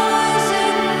 always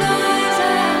in noise,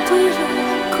 toujours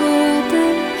accordé,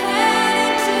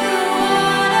 heading to the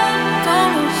water,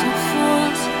 follows the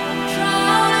force,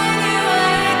 drowning you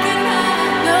I can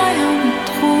hide. Now you're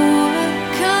trouvé,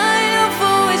 kind of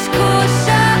always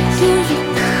cautious, toujours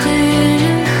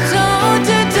protégé.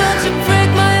 Don't you break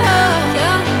my heart,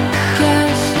 yeah,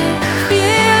 caché,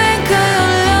 feeling kind of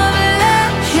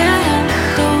loveless, yeah,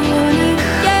 don't want it,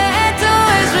 yet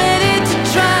always ready to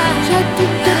try.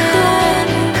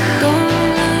 Don't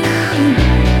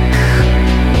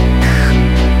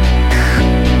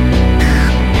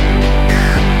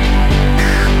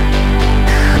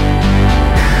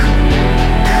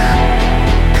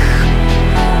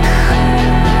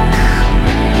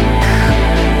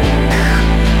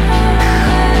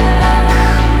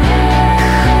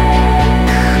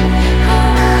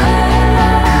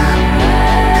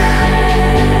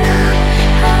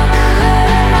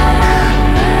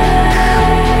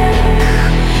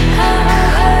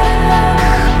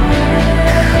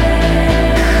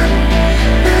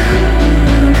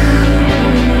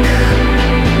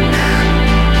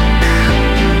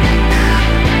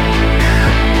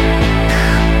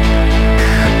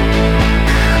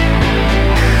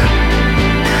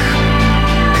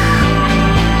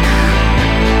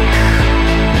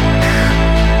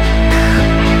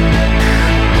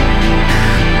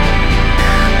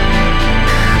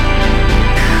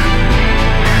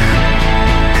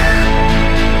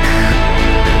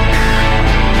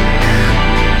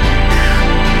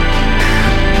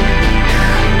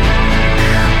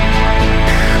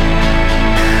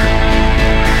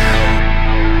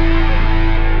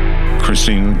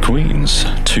Christine and the Queens,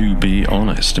 To Be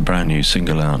Honest, a brand new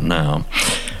single out now.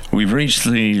 We've reached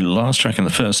the last track in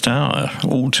the first hour,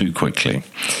 all too quickly,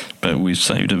 but we've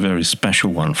saved a very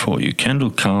special one for you. Kendall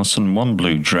Carson, One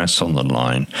Blue Dress on the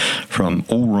Line, from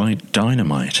All Right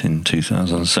Dynamite in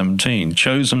 2017,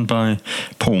 chosen by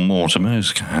Paul Mortimer,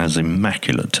 who has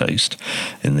immaculate taste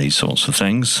in these sorts of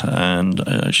things, and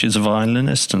she's a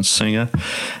violinist and singer,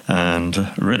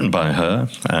 and written by her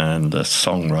and a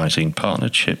songwriting partner,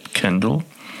 Chip Taylor,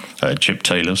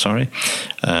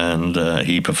 and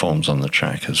he performs on the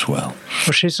track as well.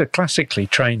 Well, she's a classically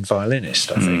trained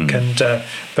violinist, I think, and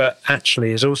but actually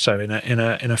is also in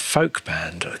a folk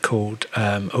band called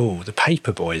the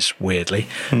Paperboys. Weirdly,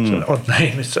 it's an odd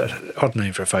name. It's an odd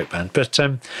name for a folk band, but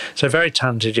so a very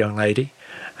talented young lady.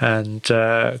 And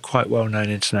quite well known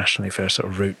internationally for her sort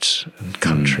of roots and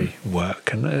country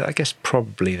work. And I guess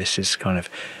probably this is kind of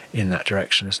in that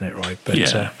direction, isn't it, Roy? But,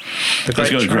 it's got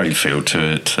a great feel to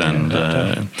it. And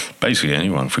basically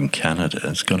anyone from Canada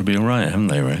has got to be all right, haven't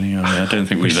they, really? I mean, I don't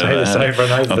think we've ever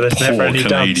had a poor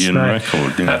Canadian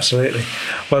record. You know? Absolutely.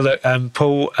 Well, look,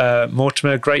 Paul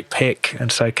Mortimer, great pick.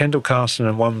 And so Kendall Carson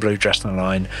and One Blue Dress on the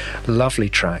Line, lovely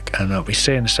track. And I'll be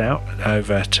seeing us out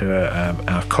over to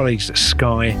our colleagues at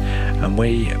Sky. And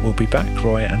we will be back,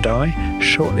 Roy and I,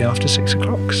 shortly after 6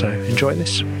 o'clock. So enjoy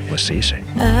this. We'll see you soon.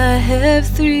 I have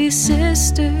 3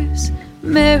 sisters,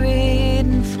 married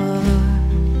and far.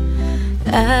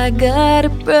 I got a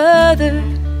brother,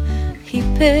 he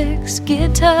picks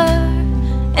guitar.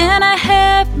 And I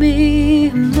have me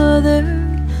a mother,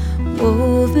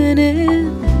 woven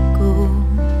in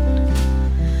gold.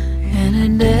 And a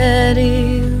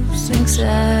daddy who thinks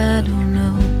I don't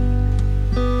know.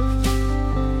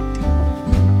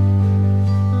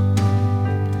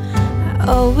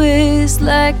 Always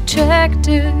like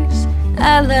tractors,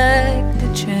 I like the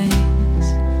trains.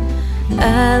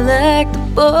 I like the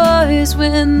boys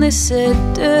when they said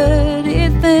dirty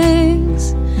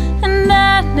things. And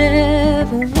I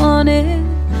never wanted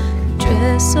to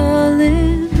dress all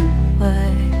in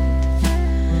white.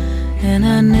 And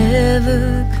I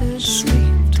never could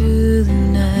sleep through the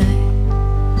night.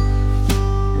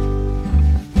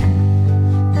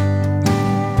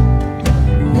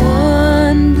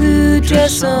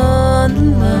 Dress on the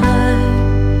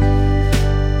line,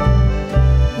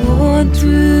 worn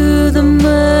through the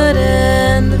mud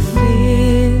and the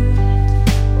field.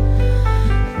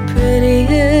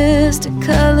 Prettiest of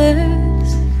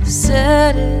colors,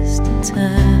 saddest of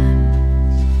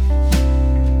times.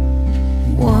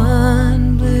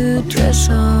 One blue dress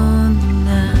on the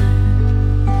line.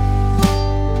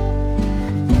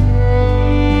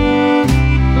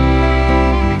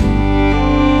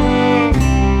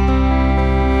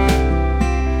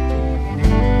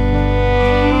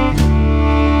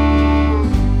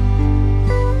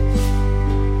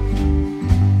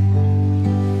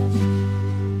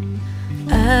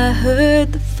 I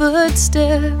heard the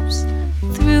footsteps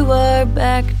through our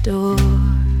back door.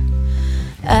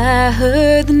 I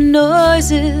heard the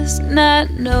noises, not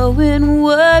knowing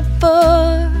what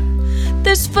for.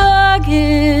 There's fog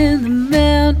in the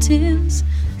mountains,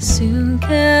 soon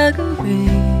Calgary.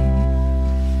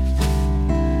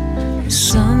 There's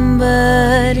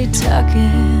somebody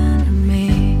talking to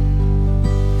me.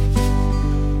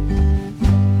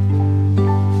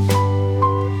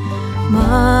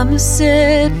 Mama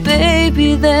said,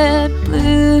 baby, that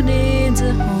blue needs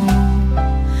a home.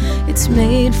 It's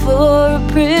made for a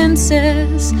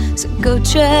princess, so go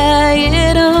try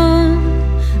it on.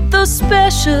 Those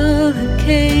special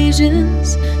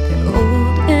occasions, they're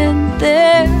old and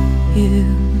they're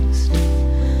used.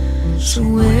 So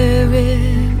wear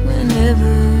it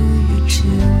whenever you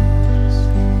choose.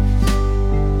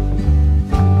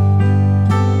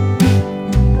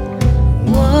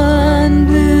 One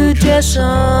blue dress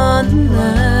on the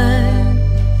line,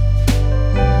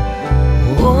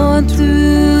 worn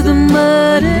through the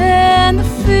mud and the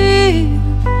fields.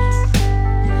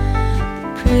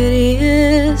 The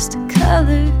prettiest of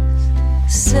colors,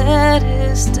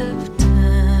 saddest of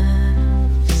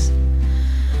times.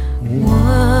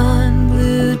 One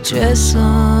blue dress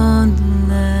on the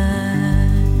line.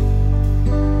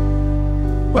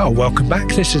 Well, welcome back.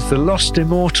 This is the Lost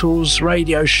Immortals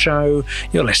radio show.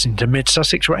 You're listening to Mid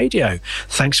Sussex Radio.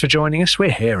 Thanks for joining us.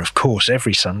 We're here, of course,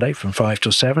 every Sunday from 5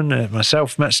 till 7.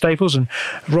 Myself, Matt Staples, and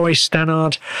Roy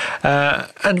Stannard.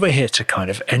 And we're here to kind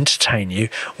of entertain you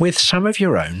with some of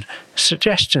your own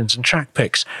suggestions and track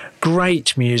picks.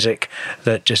 Great music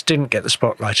that just didn't get the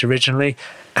spotlight originally.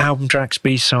 Album tracks,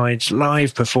 B-sides,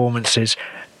 live performances.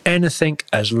 anything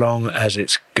as long as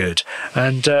it's good,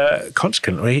 and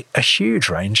consequently a huge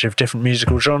range of different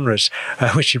musical genres,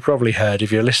 which you probably heard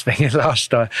if you're listening in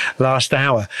last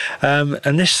hour.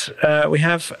 And this we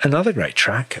have another great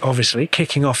track, obviously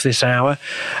kicking off this hour,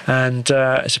 and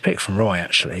it's a pick from Roy,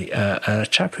 actually, a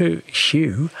chap who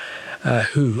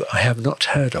I have not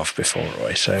heard of before,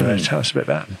 Roy. So tell us a bit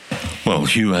about him. Well,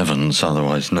 Hugh Evans,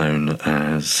 otherwise known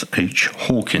as H.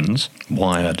 Hawkins.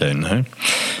 Why, I don't know.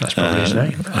 That's probably his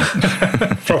name.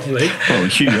 Probably. Well,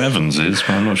 Hugh Evans is, but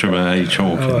I'm not sure about H.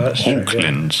 Hawkins. Oh, that's true,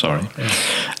 Hawkland, sorry.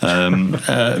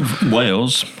 Yeah.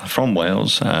 Wales, from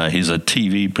Wales. He's a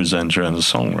TV presenter and a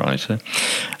songwriter.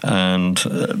 And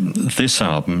this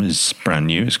album is brand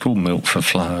new. It's called Milk for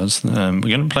Flowers. We're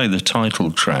going to play the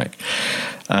title track.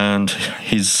 And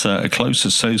he's a close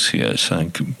associate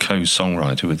and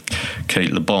co-songwriter with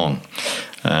Kate LeBon.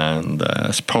 And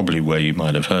that's probably where you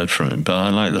might have heard from him. But I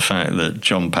like the fact that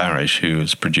John Parrish, who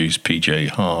has produced PJ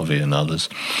Harvey and others,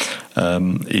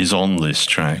 is on this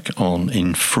track on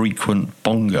Infrequent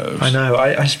Bongos. I know,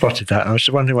 I spotted that. I was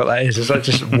wondering what that is. Is that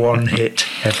just one hit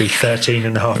every 13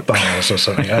 and a half bars or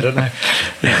something? I don't know.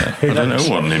 Yeah, I don't know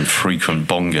what an infrequent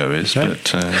bongo is, no?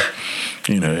 But...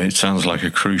 it sounds like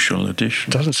a crucial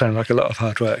addition. Doesn't sound like a lot of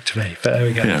hard work to me, but there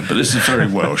we go. Yeah, but this is very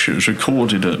Welsh. It was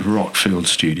recorded at Rockfield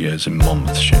Studios in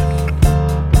Monmouthshire.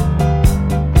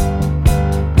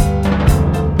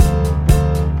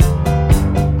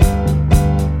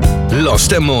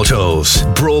 Lost Immortals,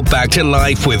 brought back to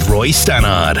life with Roy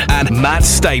Stannard and Matt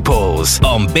Staples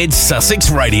on Bid Sussex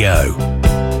Radio.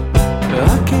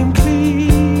 I came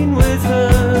clean with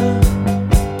her.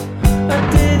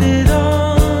 I did it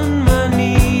on my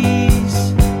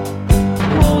knees,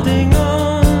 holding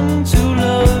on to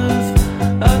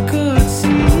love I could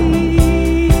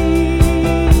see.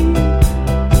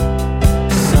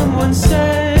 Someone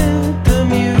said the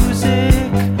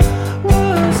music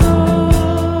was on.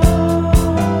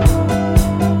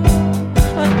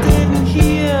 I didn't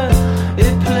hear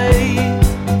it play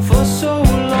for so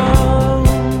long.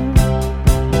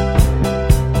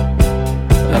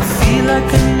 I feel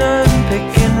like a nun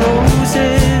picking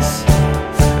roses,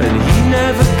 and he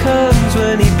never comes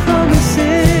when he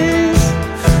promises.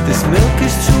 This milk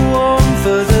is too warm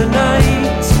for the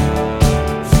night.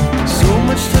 So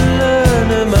much to learn,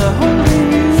 am I holding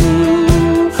you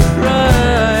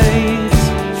right?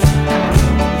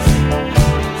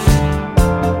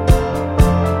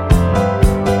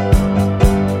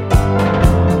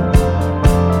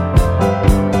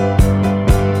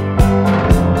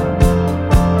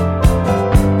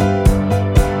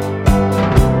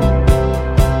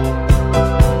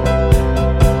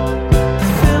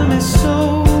 Film is so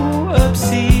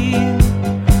obscene,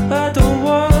 I don't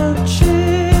watch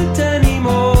it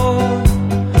anymore.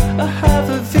 I have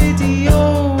a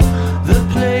video that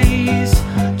plays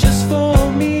just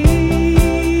for me.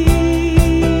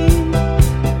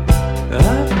 I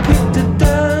picked a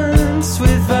dance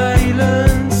with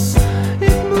violence.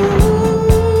 It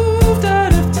moved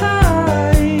out of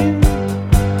time.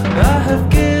 I have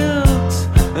guilt,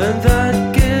 and that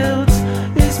guilt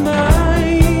is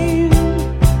mine.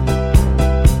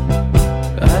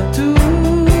 I do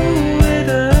it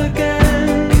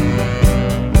again.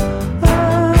 I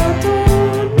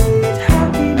don't need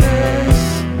happiness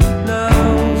now.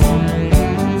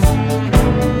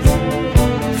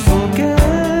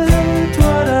 Forget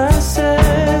what I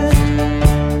said.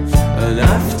 An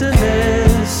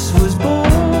afterness was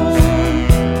born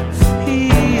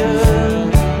here.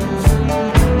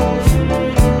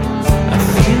 I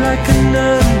feel like a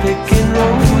nun picking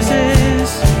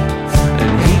roses,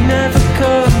 and he never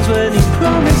comes when he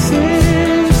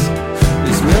promises.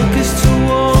 This milk is too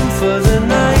warm for the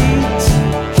night.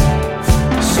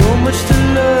 So much to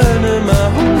learn, am I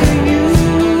holding you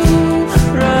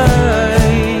right?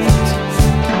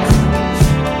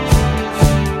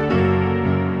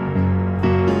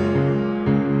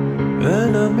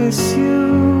 And I miss you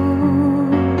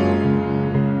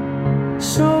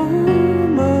so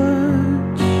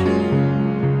much.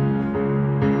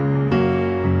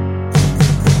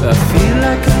 I feel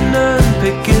like a nun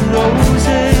picking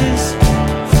roses,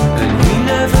 and he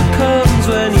never comes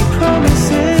when he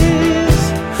promises.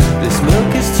 This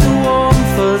milk is too warm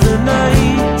for the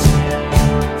night.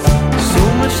 So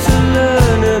much to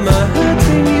learn, am I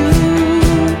hurting you?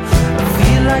 I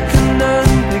feel like a nun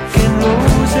picking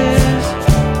roses,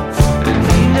 and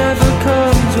he never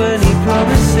comes when he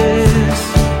promises.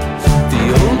 The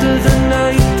older the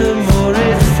night, the more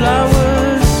it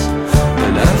flowers.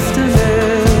 And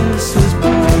afterness was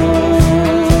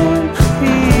born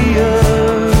here,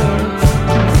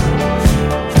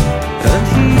 and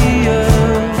here.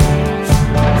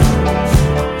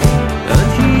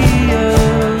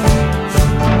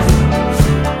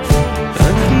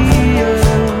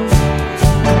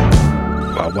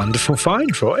 Well, fine,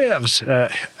 Roy. That was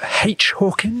H.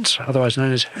 Hawkins, otherwise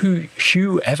known as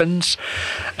Hugh Evans.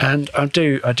 And I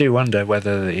do wonder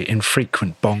whether the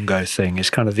infrequent bongo thing is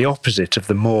kind of the opposite of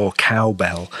the more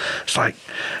cowbell. It's like,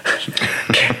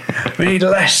 we need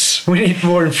less. We need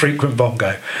more infrequent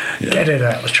bongo. Yeah. Get it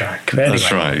out of the track. But anyway,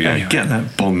 that's right. Yeah. Anyway. Get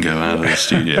that bongo out of the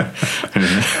studio.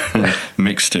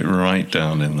 Mixed it right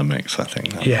down in the mix, I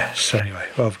think. Yes, anyway.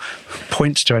 Well,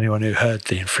 points to anyone who heard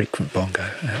the infrequent bongo.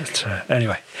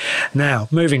 Anyway, now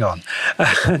moving on.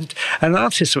 And an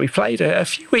artist that we played a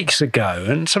few weeks ago,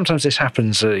 and sometimes this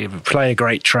happens, you play a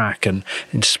great track and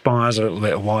inspires a little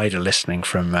bit of wider listening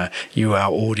from you,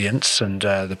 our audience, and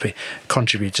the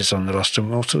contributors on the Lost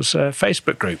Immortals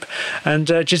Facebook group. And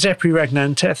Giuseppe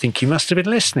Regnante, I think you must have been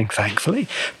listening, thankfully.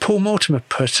 Paul Mortimer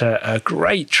put a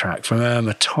great track from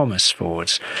Irma Thomas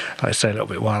forwards, like I said a little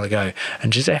bit while ago,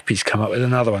 and Giuseppe's come up with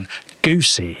another one.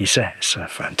 Goosey, he says.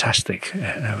 Fantastic.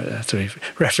 So we've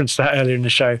referenced that earlier in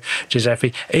the show,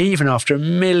 Giuseppe. Even after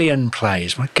 1 million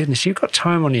plays, my goodness, you've got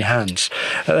time on your hands.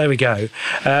 There we go.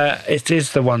 It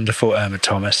is the wonderful Irma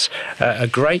Thomas, a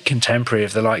great contemporary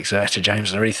of the likes of Etta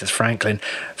James and Aretha Franklin.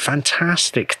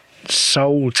 Fantastic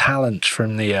soul talent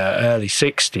from the early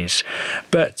 60s,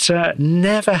 but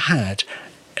never had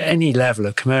any level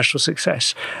of commercial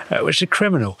success, which is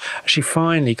criminal. She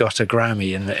finally got a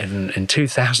Grammy in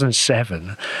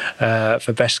 2007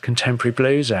 for Best Contemporary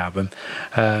Blues Album,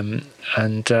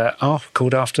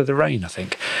 called After the Rain, I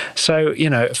think. So, a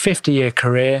 50-year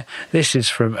career. This is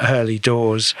from early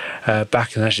doors,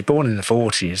 back in, actually born in the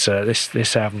 40s.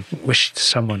 This album, Wish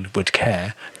Someone Would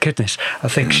Care. Goodness, I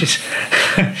think she's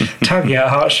tugging at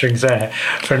heartstrings there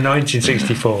from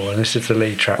 1964, and this is the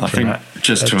lead track I from think that.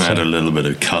 Just to add a little bit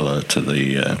of colour to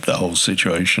the whole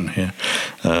situation here.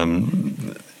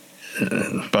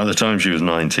 By the time she was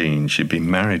 19, she'd been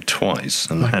married twice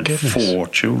and had 4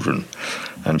 children.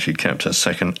 And she kept her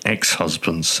second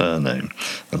ex-husband's surname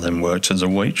and then worked as a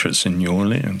waitress in New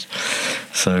Orleans.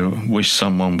 So Wish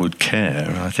Someone Would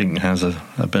Care, I think, has a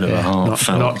bit of a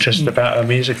heartfelt... Not just about her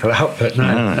musical output, no.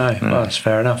 Well, that's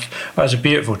fair enough. Well, it's a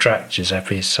beautiful track,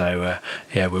 Giuseppe, so,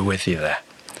 we're with you there.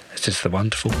 This is the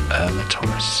wonderful Irma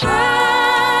Thomas.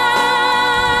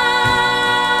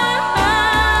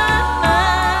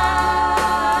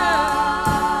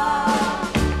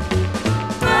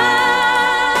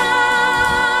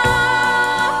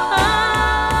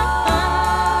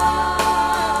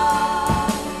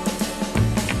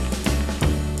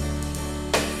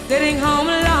 Sitting home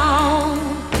alone,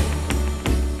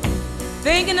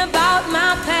 thinking about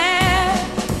my past,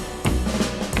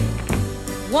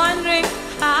 wondering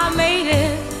how I made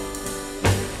it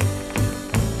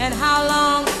and how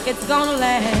long it's gonna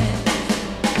last.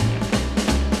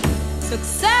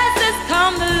 Successes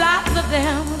come, the lots of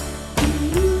them,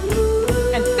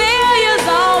 and failure's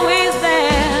always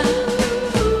there.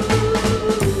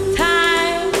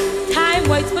 Time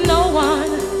waits for no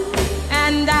one,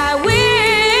 and I wish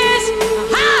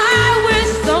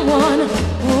someone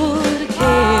would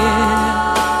care.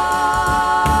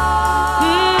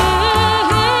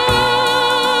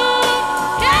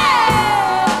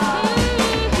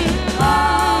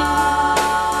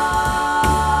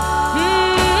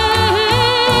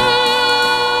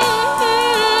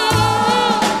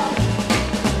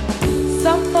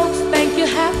 Some folks think you're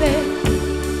happy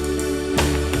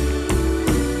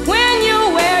when you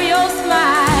wear your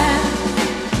smile.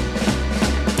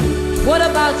 What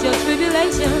about your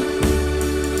tribulation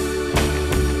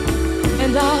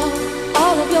and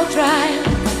all of your trials?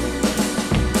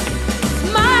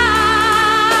 Smiles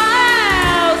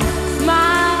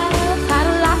out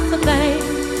of lots of things.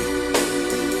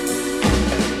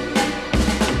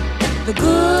 The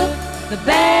good, the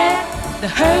bad, the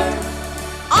hurt,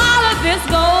 all of this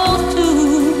goes too.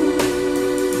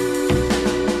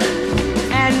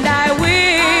 And I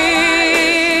wish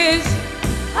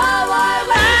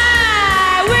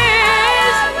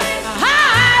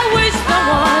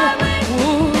someone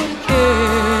would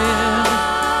care.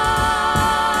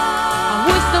 I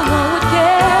wish someone would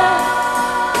care.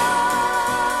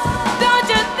 Don't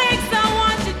you think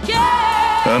someone should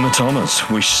care? Irma Thomas,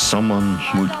 Wish Someone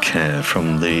Would Care,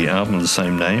 from the album of the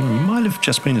same name. It might have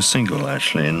just been a single,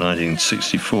 actually, in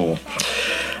 1964.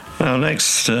 Now,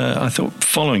 next, I thought,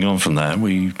 following on from that,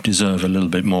 we deserve a little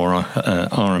bit more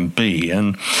R&B,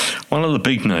 and one of the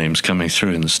big names coming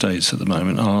through in the States at the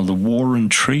moment are the War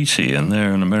and Treaty, and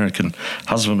they're an American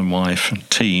husband and wife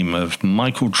team of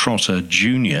Michael Trotter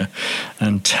Jr.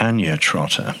 and Tanya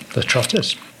Trotter. The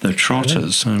Trotters. The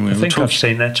Trotters. I think I've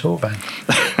seen their tour band.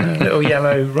 little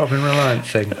yellow Robin Reliant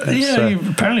thing. You've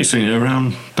apparently seen it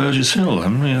around Burgess Hill,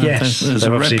 haven't you? Yes, there's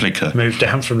a replica. Moved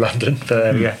down from London, but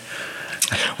there we go.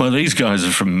 Well, these guys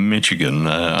are from Michigan.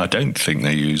 I don't think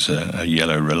they use a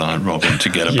yellow Reliant Robin to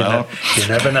get about. You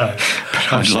never know.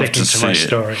 I'm sticking to my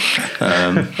story.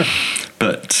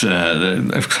 But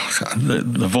the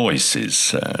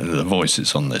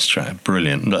voices on this track,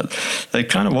 brilliant. But they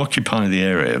kind of occupy the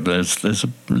area. There's a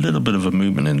little bit of a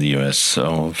movement in the US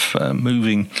of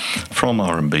moving from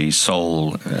R&B,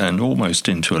 soul, and almost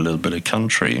into a little bit of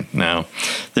country. Now,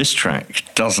 this track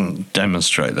doesn't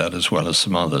demonstrate that as well as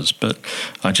some others, but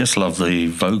I just love the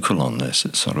vocal on this.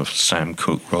 It's sort of Sam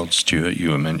Cooke, Rod Stewart you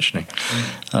were mentioning,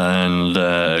 and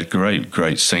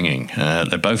great singing.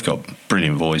 They both got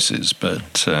brilliant voices, but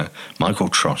Michael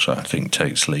Trotter, I think,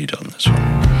 takes lead on this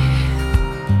one.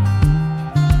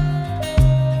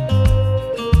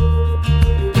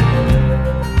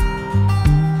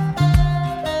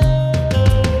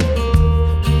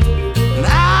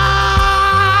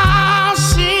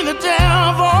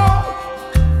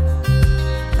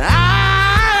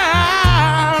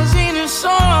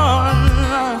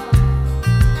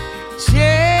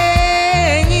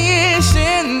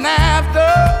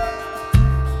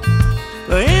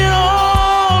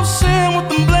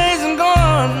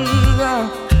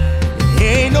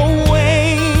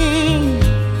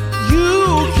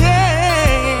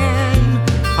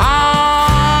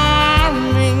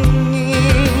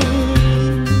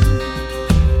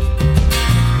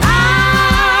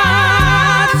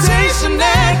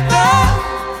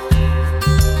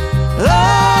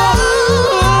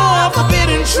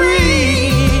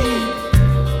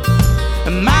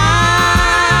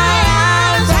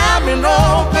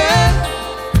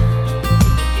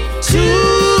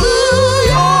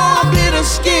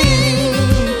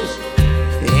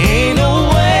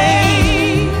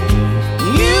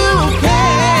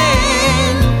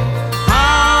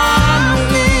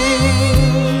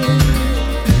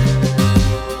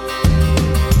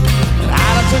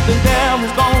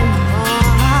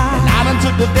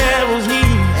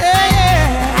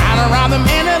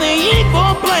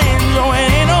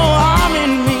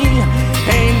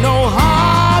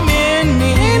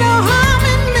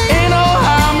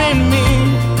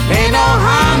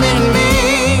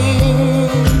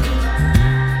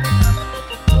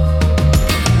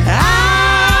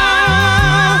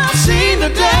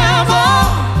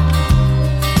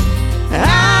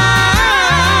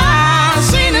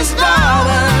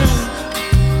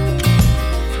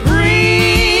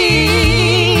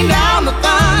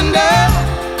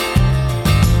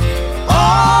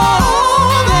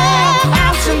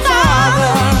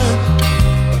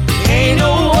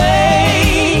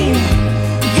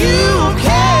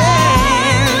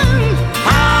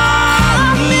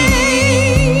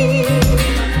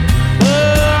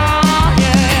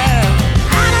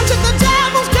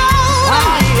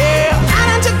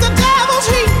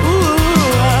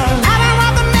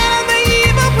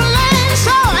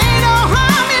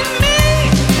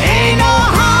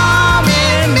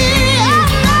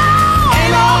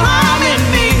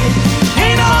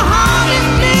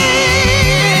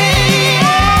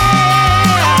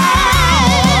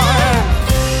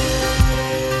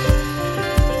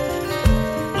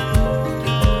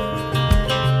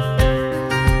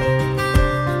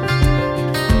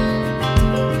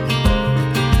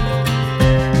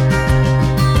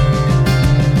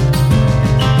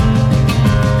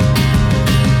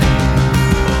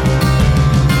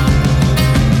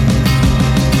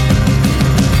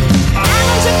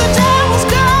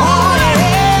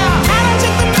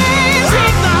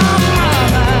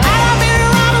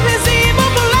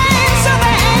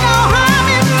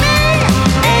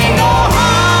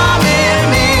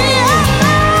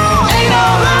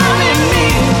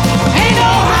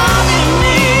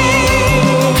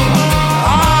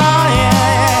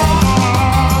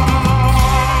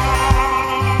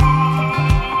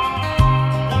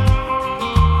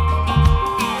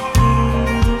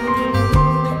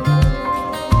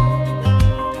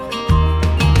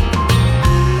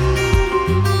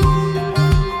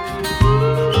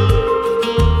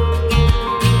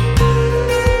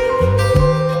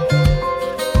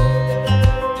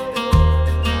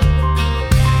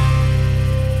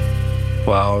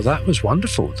 Wow, that was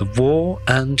wonderful. The War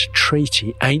and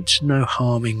Treaty, Ain't No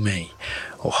Harming Me,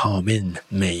 or Harmin'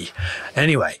 Me.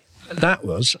 Anyway, that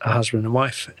was a husband and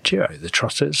wife duo, the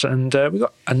Trotters, and we've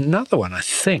got another one, I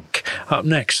think, up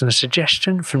next, and a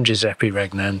suggestion from Giuseppe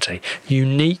Regnanti.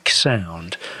 Unique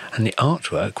sound, and the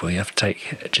artwork, well, you have to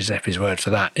take Giuseppe's word for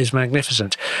that, is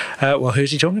magnificent. Well,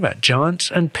 who's he talking about? Giants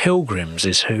and Pilgrims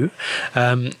is who,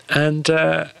 and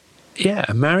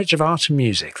a marriage of art and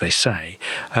music, they say.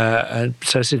 And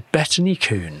so this is Bettany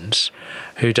Coons,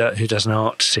 who does an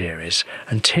art series,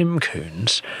 and Tim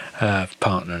Coons,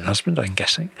 partner and husband, I'm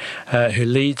guessing, who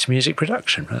leads music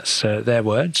production. That's their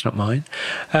words, not mine.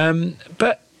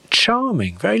 But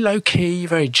charming, very low-key,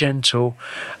 very gentle,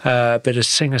 bit of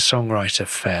singer-songwriter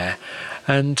fare,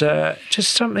 and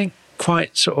just something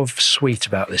quite sort of sweet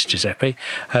about this Giuseppe.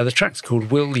 The track's called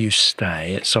Will You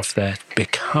Stay? It's off their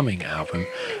Becoming album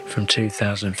from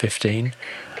 2015.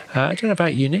 I don't know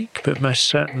about unique, but most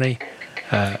certainly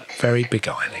very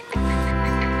beguiling.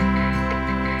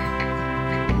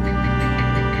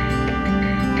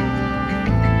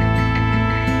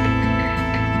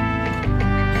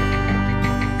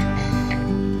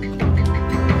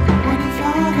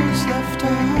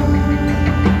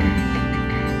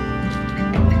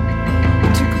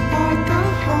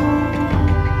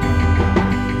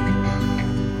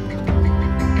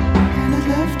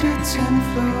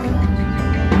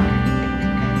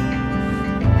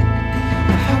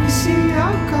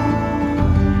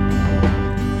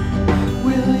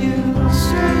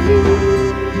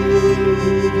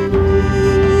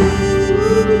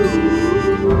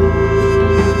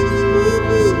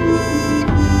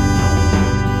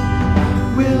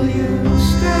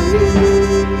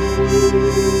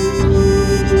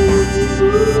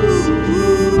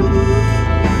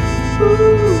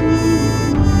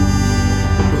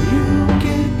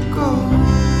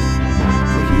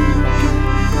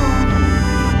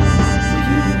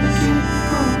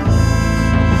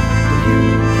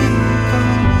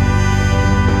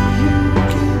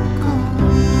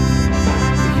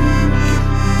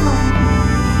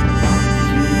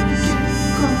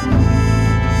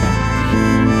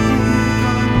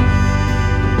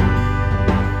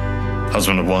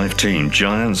 Husband and wife team,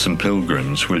 Giants and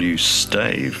Pilgrims, Will You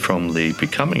Stay, from the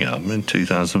Becoming album in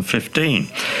 2015.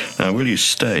 Now, Will You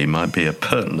Stay might be a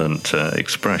pertinent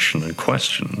expression and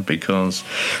question, because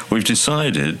we've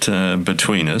decided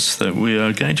between us that we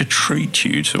are going to treat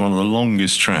you to one of the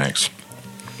longest tracks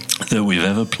that we've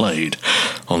ever played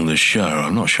on this show.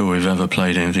 I'm not sure we've ever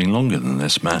played anything longer than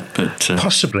this, Matt, but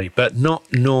possibly, but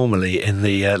not normally in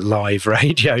the live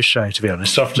radio show, to be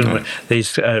honest. Often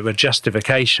these were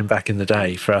justification back in the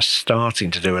day for us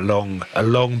starting to do a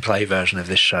long play version of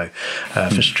this show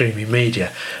for streaming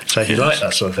media. So if you like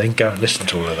that sort of thing, go and listen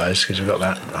to all of those, because we've got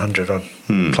about 100 odd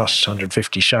plus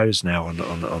 150 shows now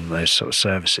on those sort of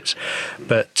services.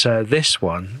 But this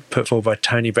one, put forward by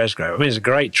Tony Besgrove. I mean, it's a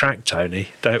great track, Tony.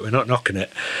 We're not knocking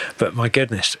it, but my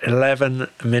goodness, 11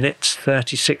 minutes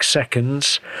 36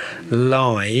 seconds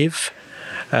live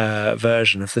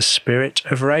version of The Spirit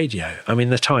of Radio. I mean,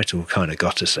 the title kind of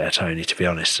got us there, Tony, to be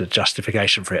honest, the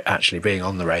justification for it actually being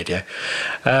on the radio.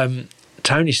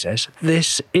 Tony says,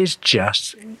 this is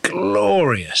just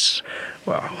glorious.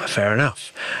 Well, fair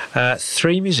enough.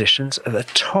 3 musicians at the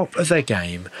top of their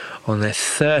game on their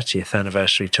 30th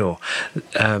anniversary tour.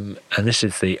 And this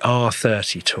is the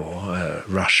R30 tour,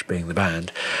 Rush being the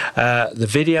band. The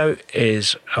video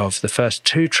is of the first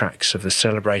 2 tracks of the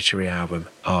celebratory album,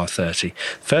 R30.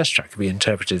 The first track can be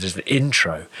interpreted as the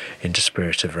intro into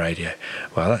Spirit of Radio.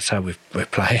 Well, that's how we're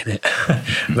playing it.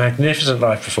 Magnificent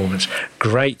live performance.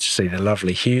 Great to see the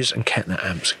lovely Hughes and Kettner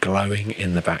amps glowing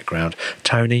in the background.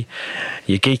 Tony,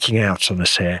 you're geeking out on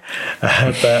us here, but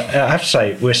I have to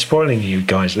say, we're spoiling you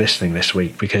guys listening this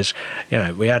week, because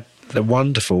we had the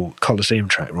wonderful Colosseum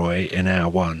track, Roy, in hour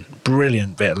 1.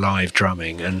 Brilliant bit of live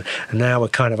drumming, and now we're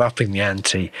kind of upping the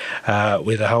ante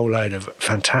with a whole load of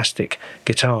fantastic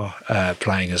guitar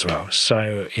playing as well.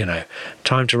 So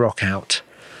time to rock out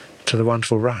to the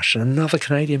wonderful Rush, and another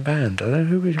Canadian band. I don't know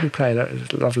who we played,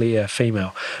 that lovely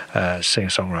female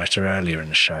singer-songwriter earlier in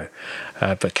the show.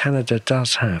 But Canada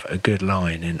does have a good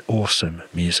line in awesome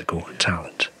musical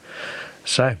talent.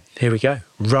 So here we go.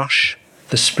 Rush,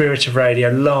 The Spirit of Radio,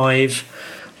 live,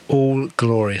 all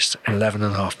glorious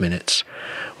 11.5 minutes.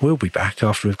 We'll be back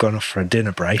after we've gone off for a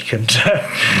dinner break and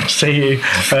see you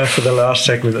for the last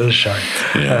segment of the show.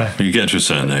 Yeah, you get to a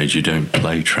certain age, you don't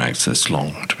play tracks this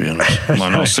long, to be honest.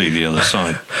 Might not see the other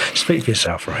side. Speak for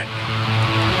yourself, Ray.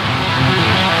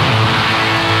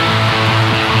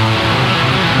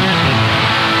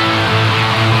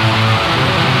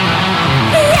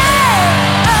 Yeah!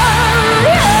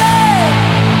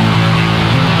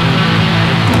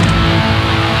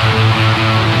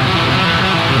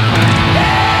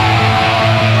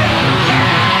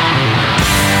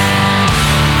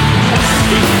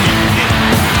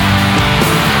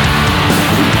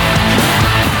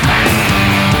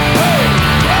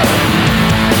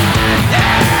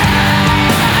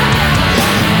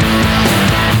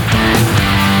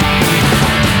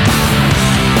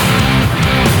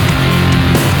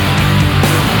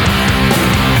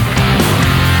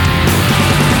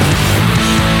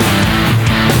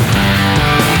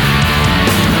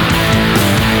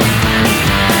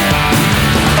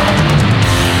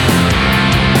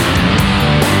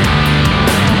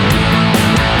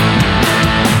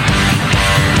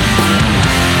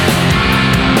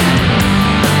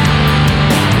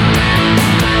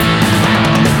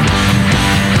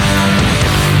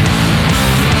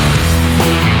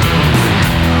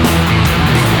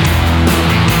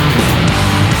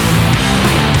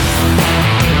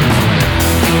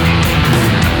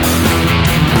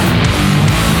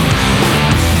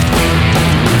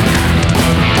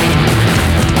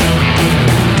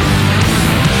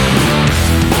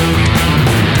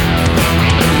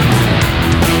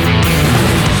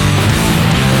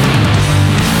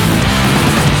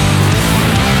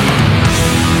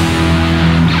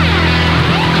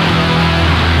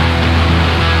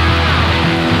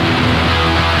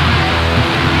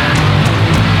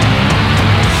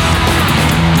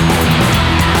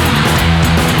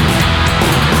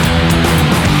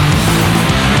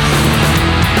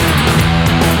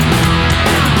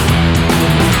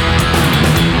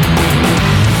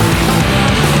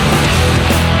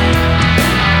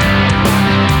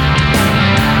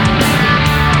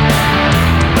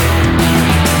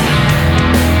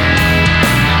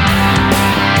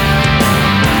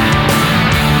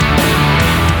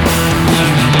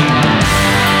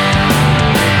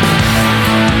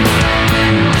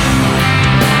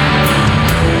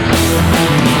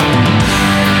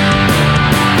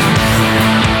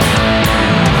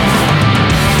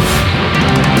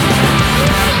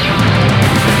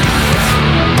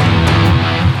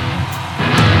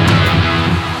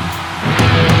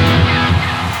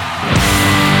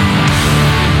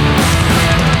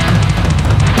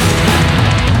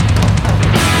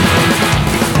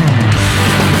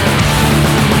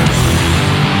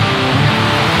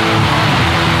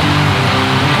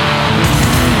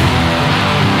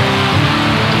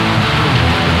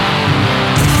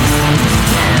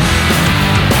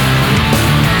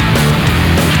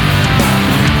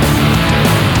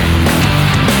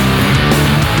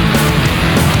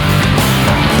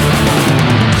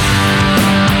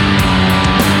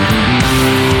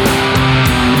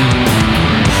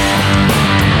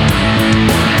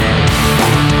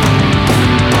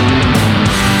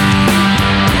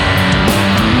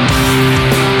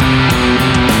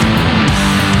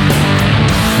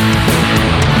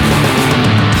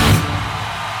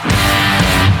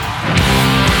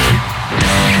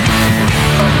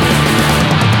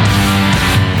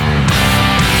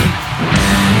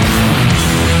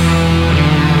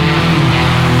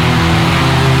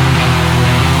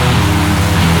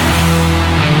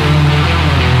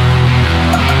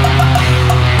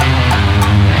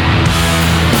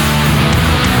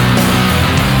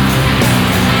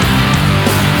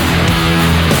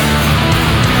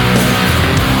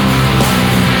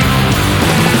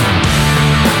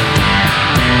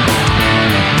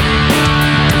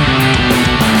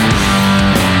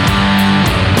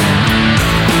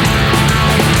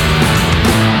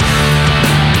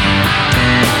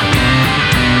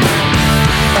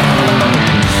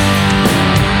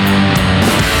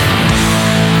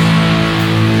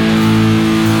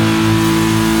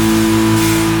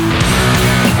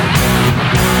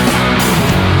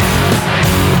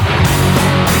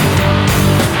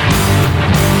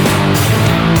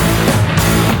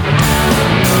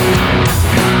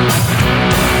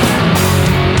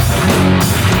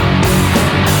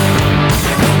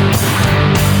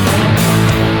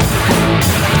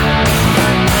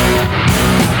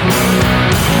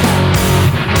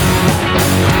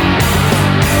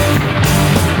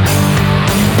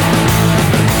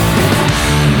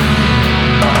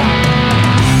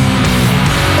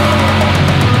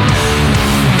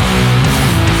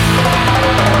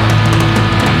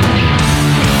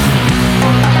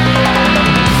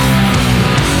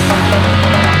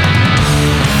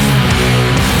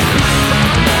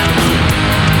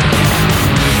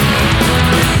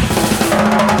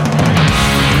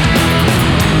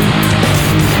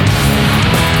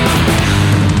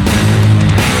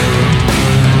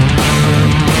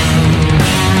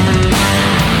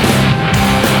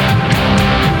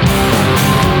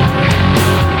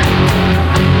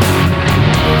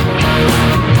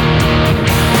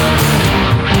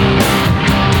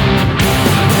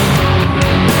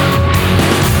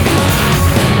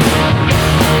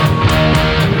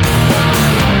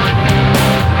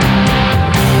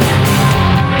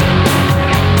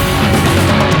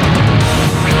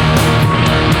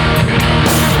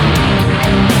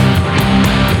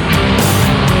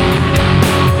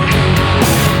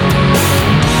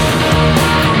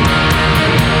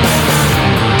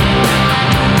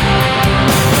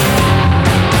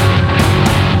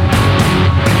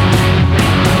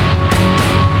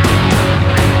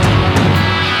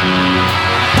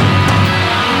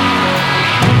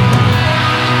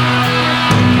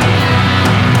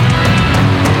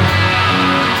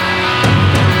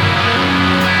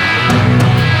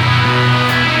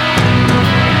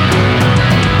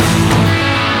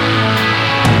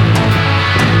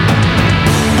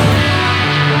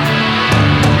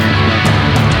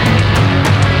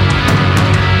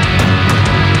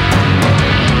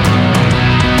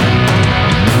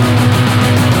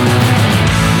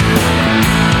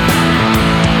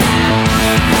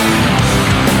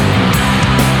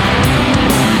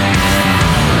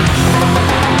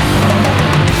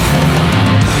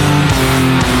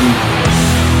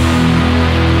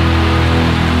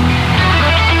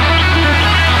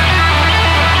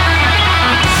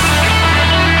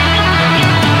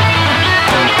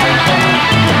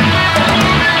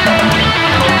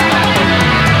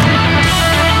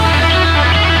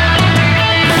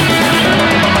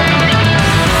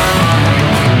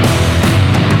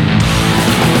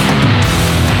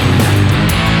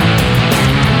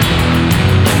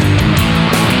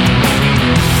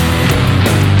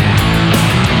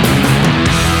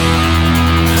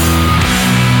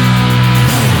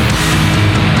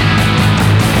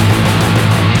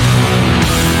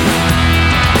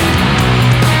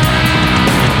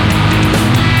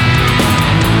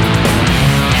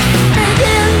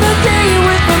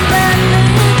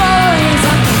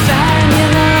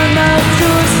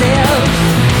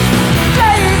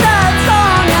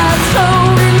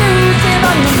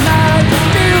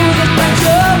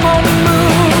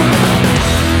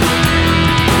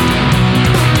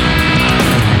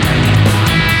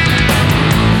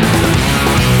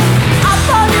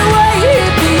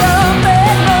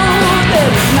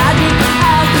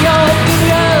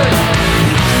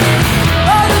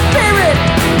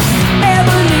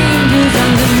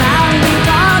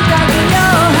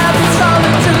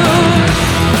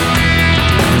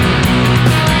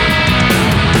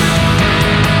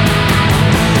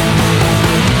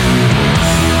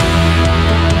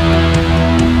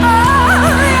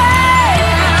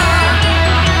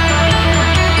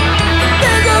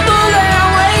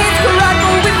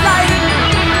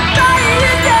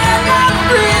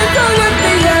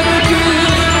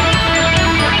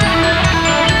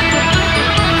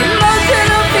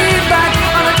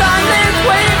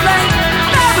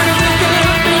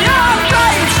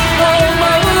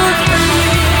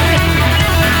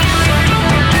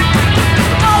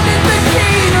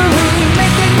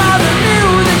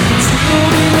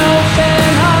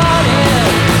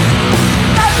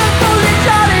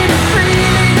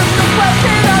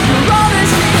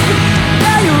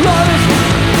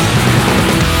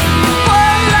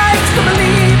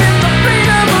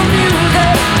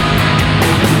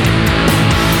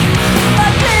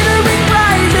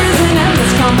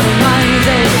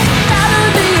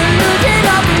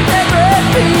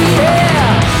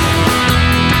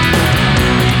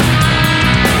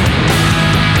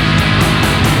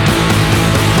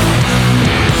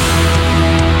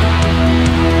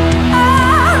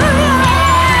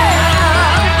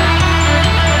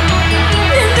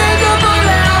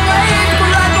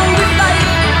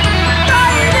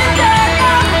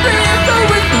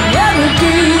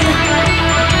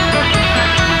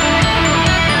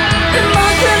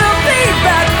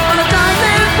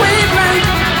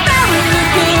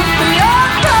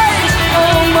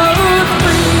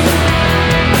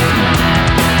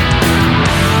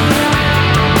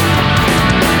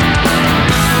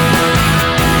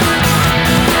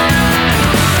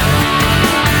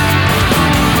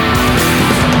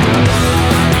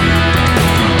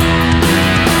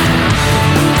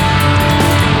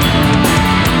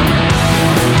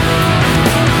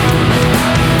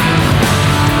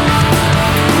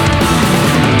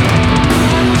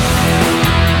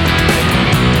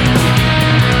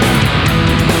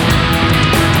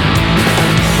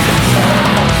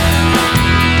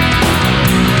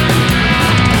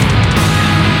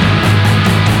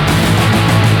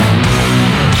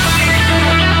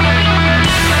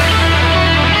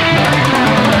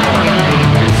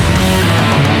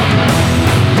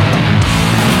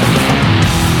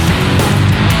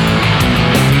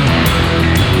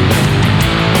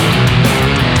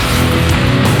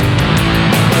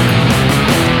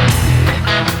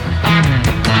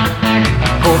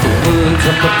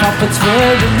 But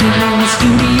swirling in the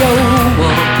studio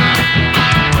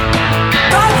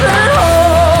concert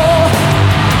hall.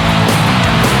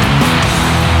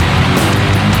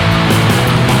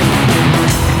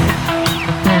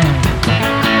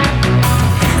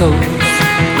 Echoes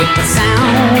with the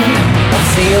sound of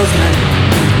salesmen.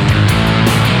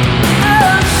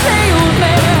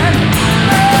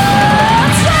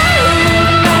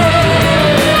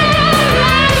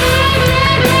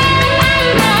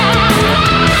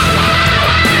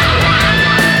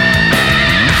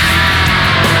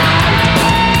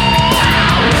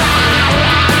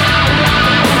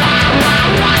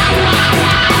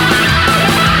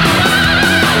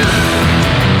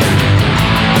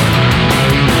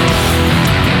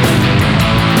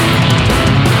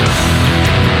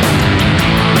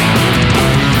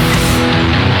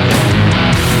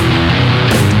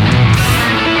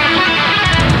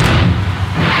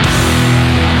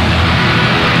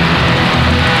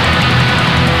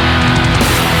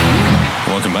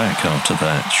 After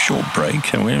that short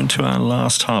break, and we're into our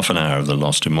last half an hour of the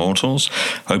Lost Immortals.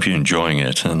 Hope you're enjoying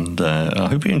it, and I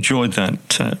hope you enjoyed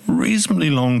that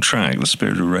reasonably long track, The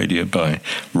Spirit of Radio by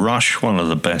Rush, one of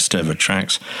the best ever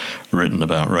tracks written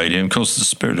about radio. Of course, The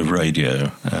Spirit of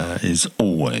Radio is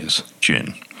always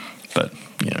gin, but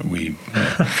you know, we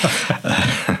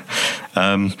now,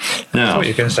 I thought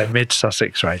you were going to say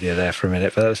mid-Sussex Radio there for a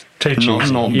minute, but that's too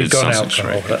cheesy. Not You've gone mid-Sussex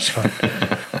alcohol, Radio. that's fine.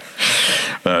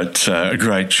 But a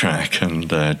great track, and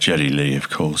Geddy Lee, of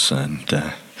course, and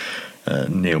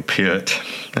Neil Peart,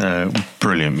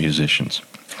 brilliant musicians.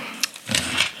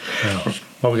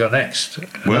 What we got next?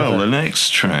 Well, the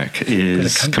next track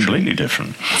is completely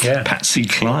different. Yeah. Patsy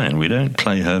Cline. We don't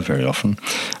play her very often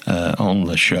on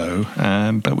the show,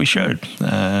 but we should.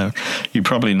 You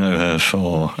probably know her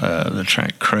for the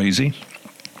track Crazy.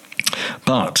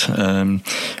 But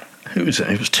who was it?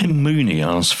 It was Tim Mooney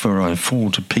asked for I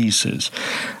Fall to Pieces.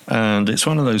 And it's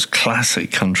one of those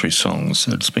classic country songs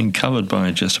that's been covered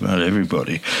by just about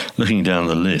everybody. Looking down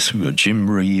the list, we've got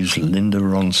Jim Reeves, Linda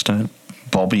Ronstadt,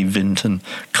 Bobby Vinton,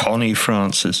 Connie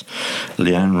Francis,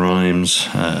 Leanne Rimes,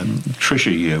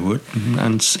 Trisha Yearwood,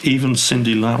 and even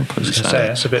Cyndi Lauper's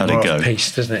that's a bit more go.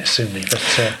 off-piste, doesn't it, Cindy? But,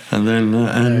 and then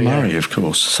Anne Murray, of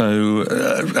course. So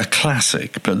a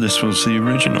classic, but this was the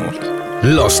original.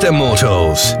 Lost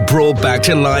Immortals, brought back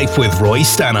to life with Roy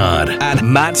Stannard and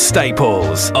Matt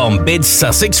Staples on Mid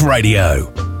Sussex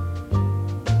Radio.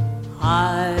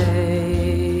 I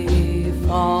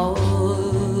fall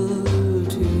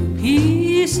to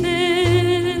pieces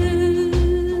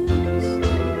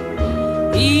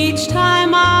each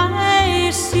time I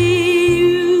see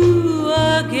you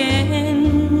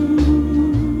again.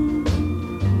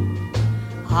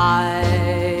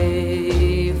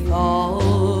 I fall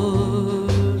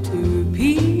to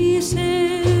pieces.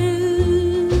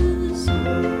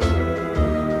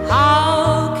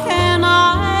 How can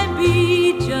I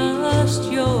be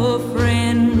just your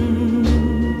friend?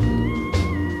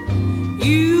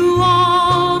 You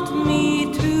want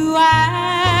me to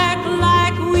act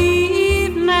like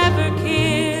we've never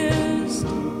kissed.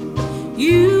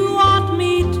 You want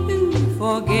me to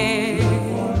forget,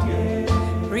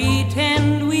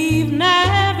 pretend we've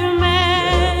never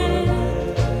met.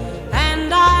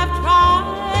 And I've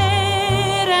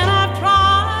tried and I've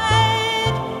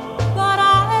tried, but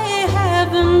I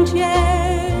haven't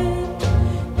yet.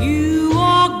 You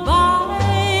walk by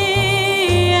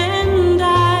and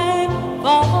I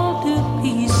fall to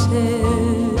pieces.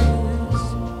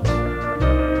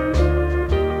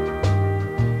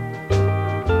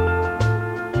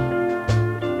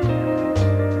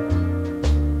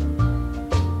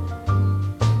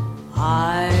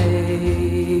 I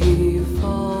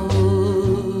fall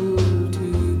to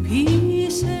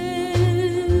pieces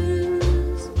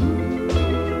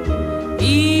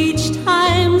each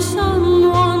time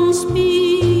someone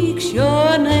speaks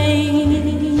your name.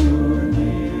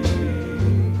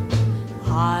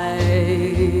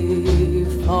 I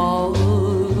fall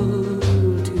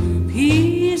to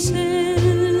pieces.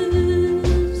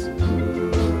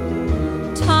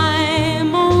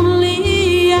 Time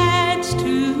only adds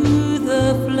to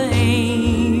the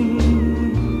flame.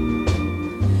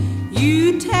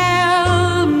 You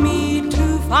tell me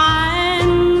to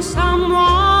find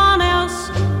someone else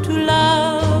to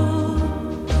love,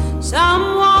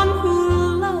 someone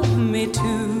who'll love me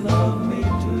too,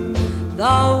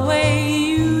 the way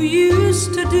you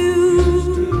used to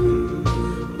do.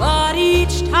 But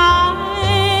each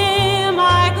time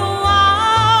I go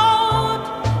out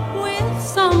with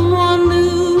someone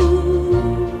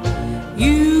new,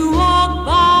 you walk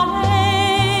by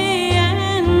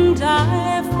and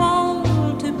I fall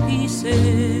to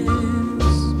pieces.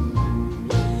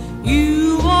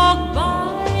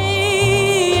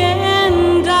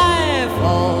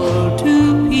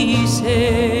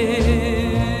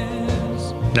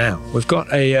 Now, we've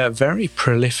got a very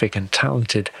prolific and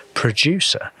talented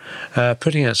producer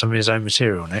putting out some of his own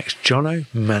material next, Jono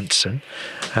Manson,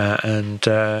 and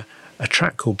a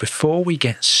track called Before We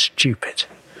Get Stupid.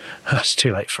 It's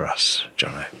too late for us,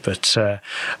 Jono,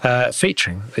 but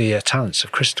featuring the talents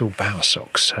of Crystal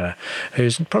Bowersox,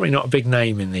 who's probably not a big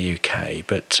name in the UK,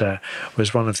 but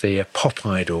was one of the Pop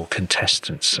Idol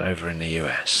contestants over in the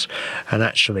US. And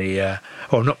actually,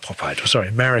 not Pop Idol, sorry,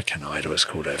 American Idol it's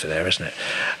called over there, isn't it?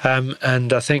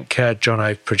 And I think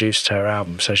Jono produced her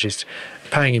album, so she's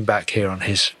paying him back here on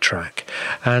his track.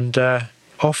 And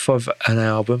off of an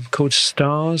album called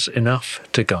Stars Enough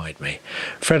to Guide Me.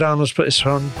 Fred Arnold's put this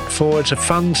one forward. It's a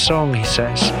fun song, he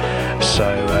says. So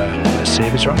let's see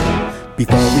if it's right.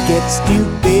 Before we get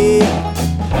stupid,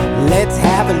 let's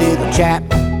have a little chat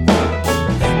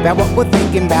about what we're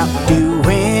thinking about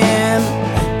doing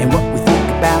and what we think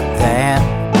about that.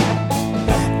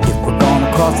 If we're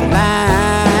gonna cross the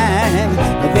line,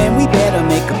 then we better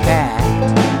make a pact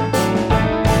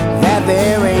that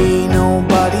there ain't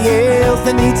nobody else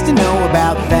that needs to know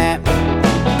about that.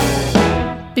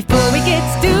 Before we get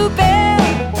stupid,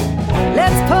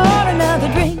 let's pour another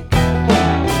drink.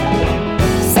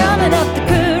 Summon up the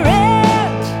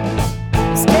courage,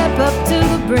 step up to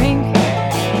the brink.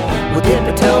 We'll dip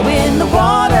a toe in the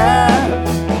water,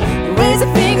 raise a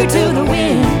finger to the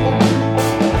wind.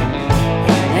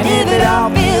 And if it all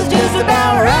feels just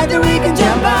about right, then we can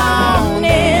jump on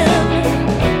in.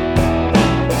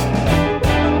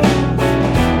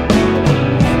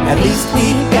 At least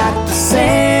we've got the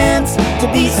sense to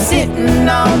be sitting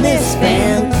on this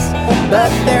fence,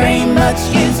 but there ain't much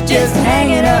use just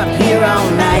hanging up here all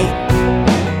night.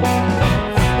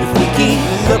 If we keep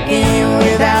looking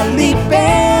without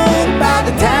leaping, by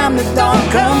the time the dawn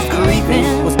comes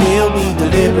creeping, we'll still be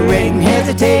deliberating,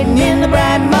 hesitating in the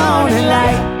bright morning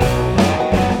light.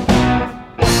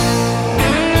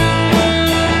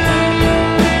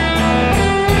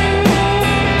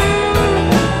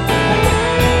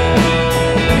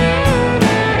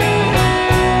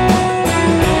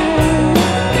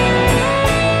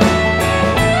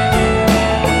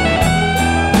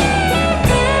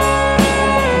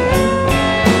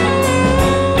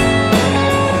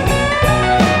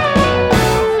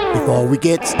 Before we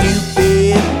get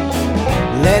stupid,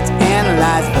 let's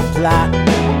analyze the plot.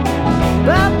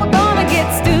 But we're gonna get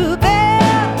stupid,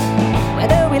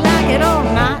 whether we like it or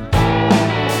not.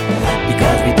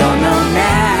 Because we don't know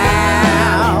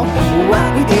now what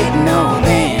we didn't know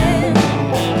then.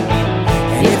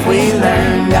 And if we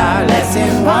learned our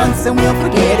lesson once, then we'll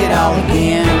forget it all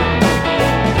again.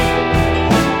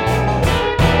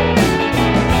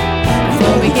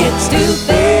 Before we get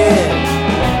stupid,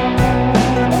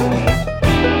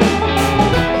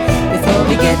 before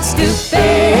we get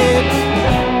stupid,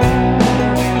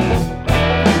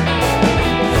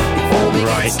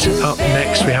 Right, up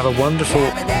next we have a wonderful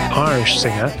Irish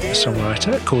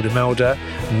singer-songwriter called Imelda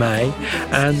May,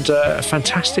 and a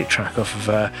fantastic track off of,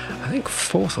 I think,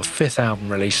 4th or 5th album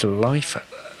release, Life,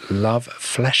 Love,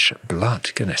 Flesh,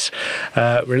 Blood, goodness,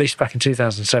 released back in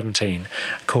 2017,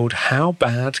 called How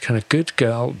Bad Can a Good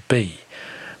Girl Be?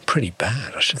 Pretty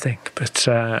bad, I should think, but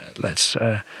let's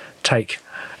take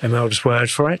Imelda's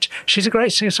word for it. She's a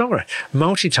great singer-songwriter,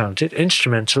 multi-talented,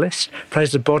 instrumentalist,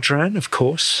 plays the bodhran, of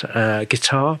course,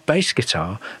 guitar, bass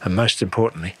guitar, and most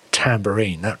importantly,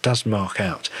 tambourine. That does mark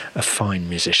out a fine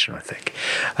musician, I think.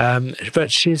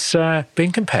 But she's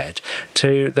been compared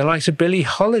to the likes of Billie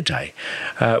Holiday,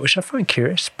 which I find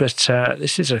curious, but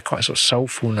this is a quite sort of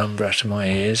soulful number to my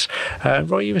ears.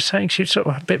 Roy, you were saying she's sort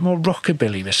of a bit more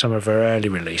rockabilly with some of her early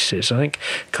releases. I think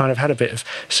kind of had a bit of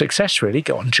success, really.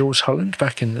 Got on Jules Holland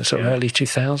back in the sort of early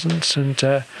 2000s,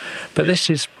 and but this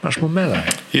is much more mellow.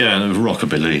 Yeah, the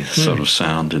rockabilly sort of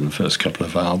sound in the first couple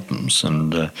of albums,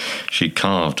 and she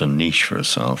carved a niche for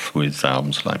herself with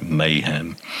albums like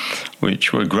Mayhem,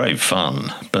 which were great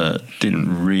fun, but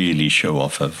didn't really show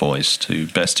off her voice to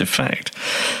best effect.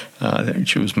 I think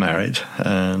she was married,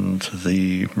 and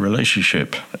the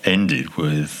relationship ended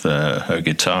with her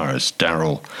guitarist,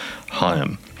 Daryl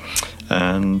Hyam,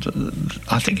 and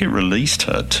I think it released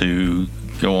her to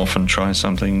go off and try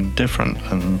something different.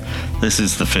 And this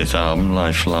is the 5th album,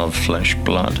 Life, Love, Flesh,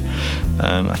 Blood,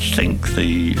 and I think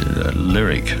the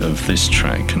lyric of this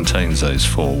track contains those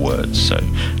 4 words. So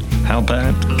how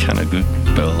bad can a good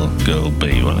girl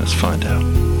be? Well, let's find out.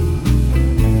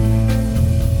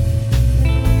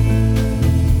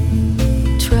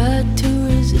 Tried to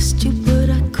resist you,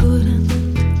 but I couldn't.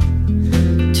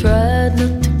 Tried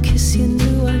not to kiss you,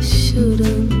 knew I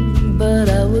shouldn't, but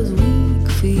I was weak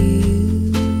for you.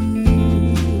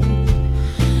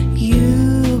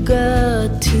 You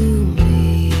got to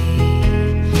me.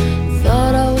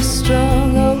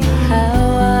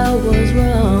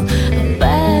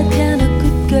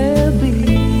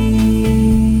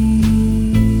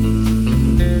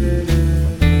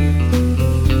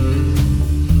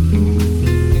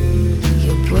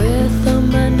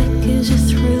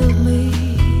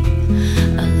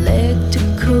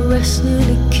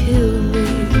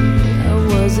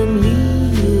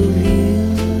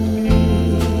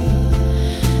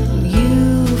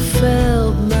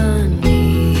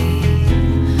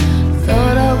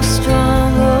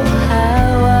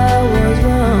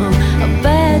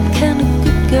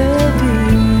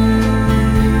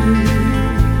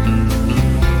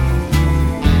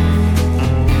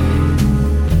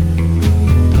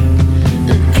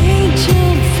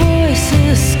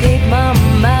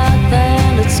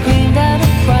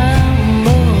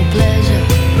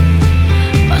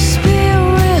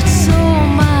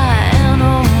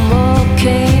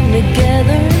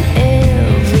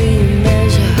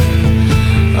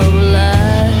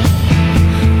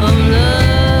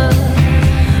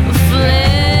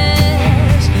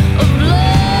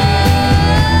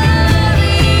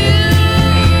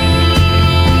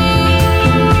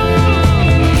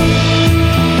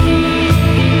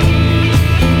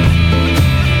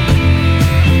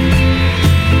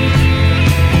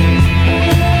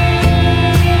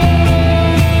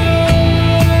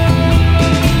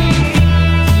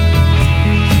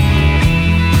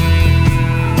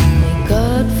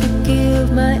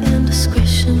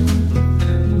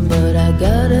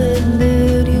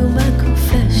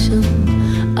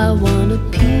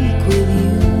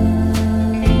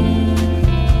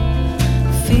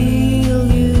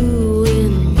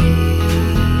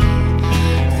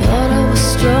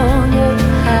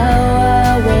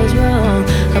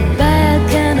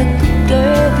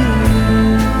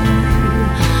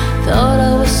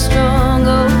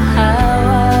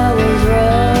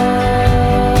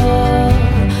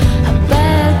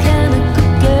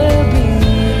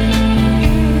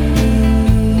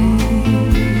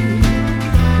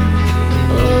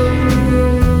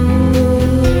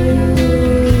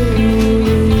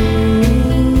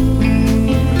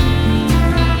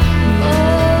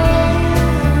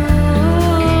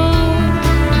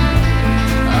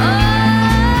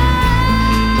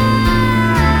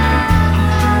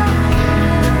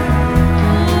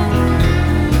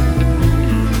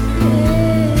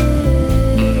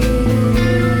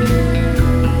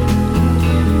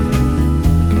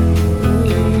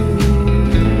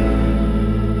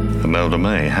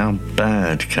 May, How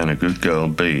Bad Can a Good Girl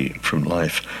Be, from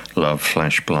Life, Love,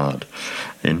 Flash, Blood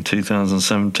in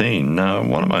 2017. Now,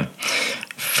 one of my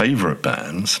favourite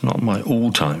bands, not my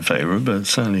all-time favourite, but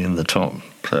certainly in the top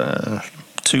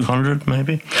 200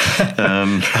 maybe.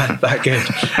 That good.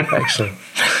 Excellent.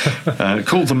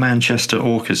 Called the Manchester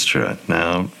Orchestra.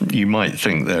 Now, you might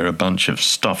think they're a bunch of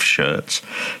stuff shirts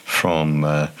from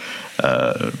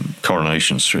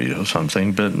Coronation Street or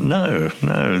something, but no,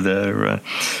 they're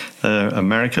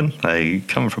American. They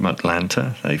come from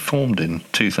Atlanta. They formed in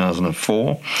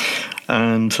 2004,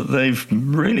 and they've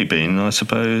really been, I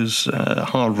suppose,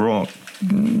 hard rock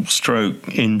stroke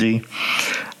indie.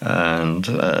 And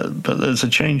but there's a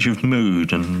change of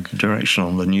mood and direction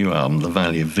on the new album, The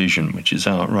Valley of Vision, which is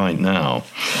out right now.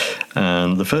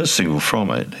 And the first single from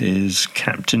it is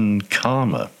Captain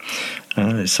Karma.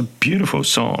 It's a beautiful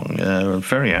song,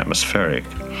 very atmospheric.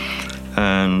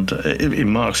 And it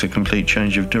marks a complete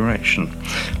change of direction,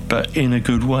 but in a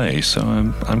good way. So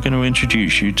I'm going to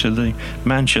introduce you to the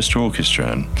Manchester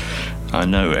Orchestra. And I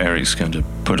know Eric's going to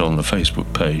put on the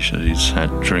Facebook page that he's had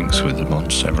drinks with them on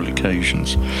several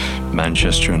occasions,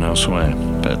 Manchester and elsewhere.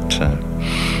 But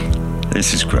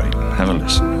this is great. Have a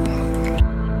listen.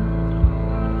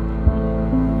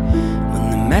 When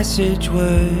the message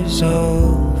was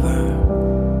over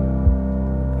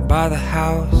by the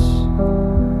house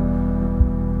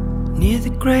near the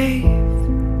grave,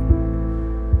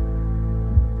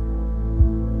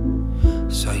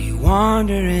 saw you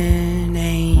wandering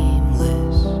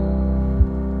aimless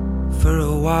for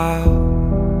a while,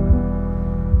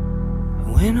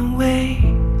 went away.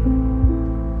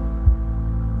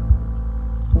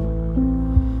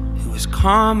 It was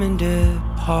common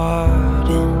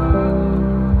departing.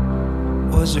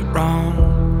 Was it wrong?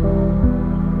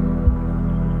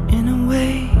 In a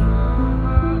way,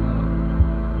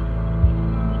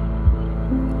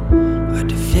 I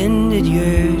defended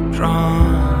your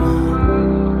drama.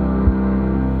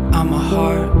 I'm a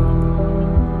heart,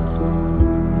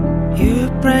 you're a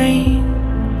brain.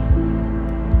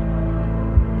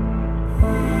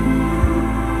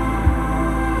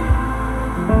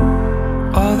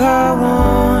 All I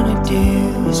wanna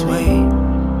do is wait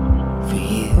for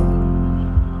you.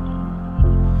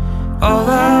 All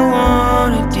I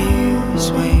wanna do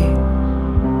is wait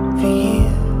for you.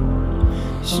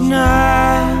 There's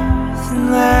nothing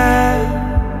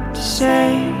left to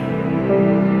say.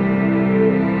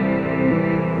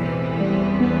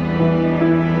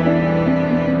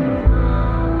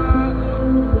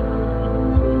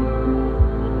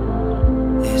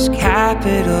 There's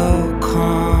capital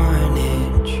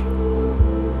carnage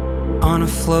on a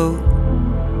float,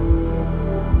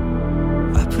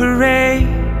 a parade.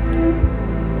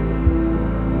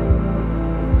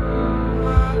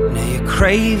 Now you're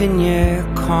craving your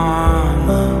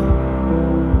karma.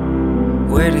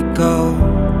 Where'd it go?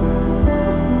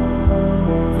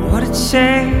 What'd it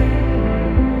say?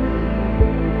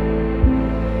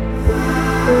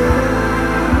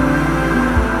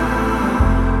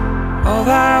 All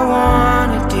I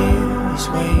wanna do is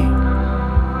wait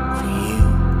for you.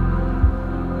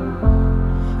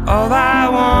 All I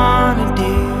wanna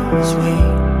do is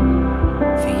wait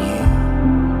for you.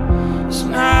 There's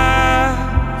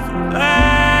nothing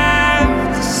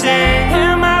left to say.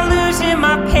 Am I losing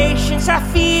my patience? I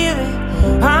feel it.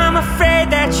 I'm afraid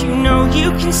that you know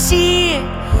you can see it.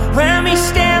 Let me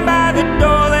stand by the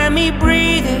door, let me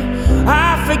breathe it.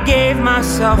 I forgave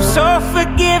myself, so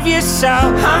forgive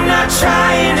yourself. I'm not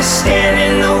trying to stand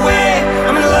in the way.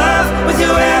 I'm in love with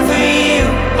whoever you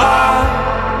are.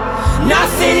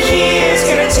 Nothing here is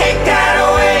gonna take that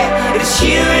away. It's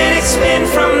you and it's been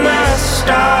from the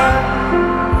start.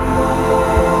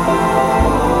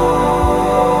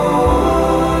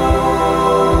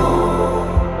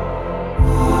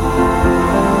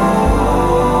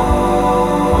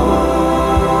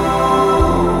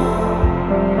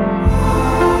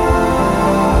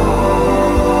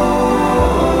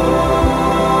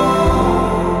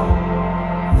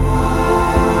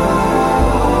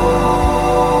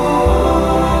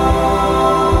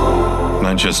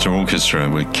 Manchester Orchestra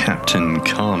with Captain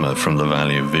Karma from the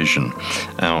Valley of Vision,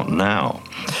 out now.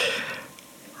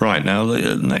 Right, now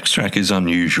the next track is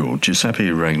unusual. Giuseppe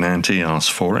Regnanti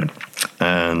asked for it,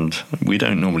 and we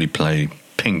don't normally play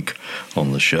Pink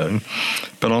on the show,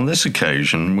 but on this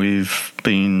occasion we've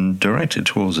been directed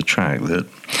towards a track that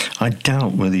I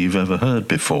doubt whether you've ever heard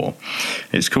before.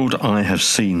 It's called I Have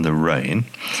Seen the Rain,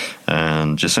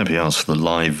 and Giuseppe asked for the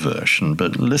live version,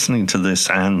 but listening to this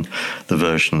and the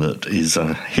version that is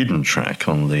a hidden track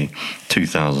on the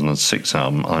 2006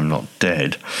 album I'm Not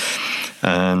Dead,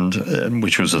 and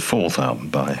which was the fourth album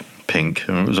by Pink,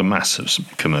 and it was a massive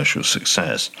commercial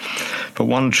success. But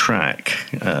one track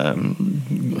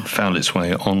found its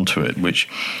way onto it, which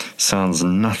sounds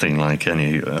nothing like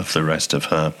any of the rest of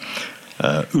her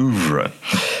oeuvre.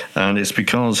 And it's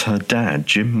because her dad,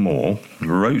 Jim Moore,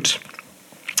 wrote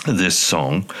this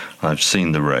song, I've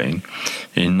Seen the Rain,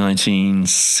 in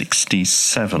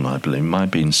 1967, I believe, might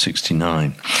be in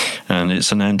 69. And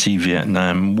it's an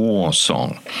anti-Vietnam War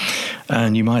song.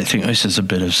 And you might think this is a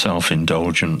bit of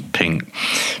self-indulgent Pink,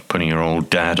 putting her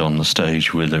old dad on the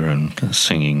stage with her and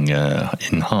singing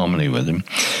in harmony with him.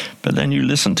 But then you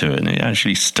listen to it, and it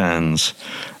actually stands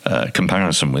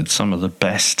comparison with some of the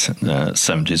best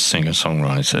 70s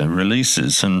singer-songwriter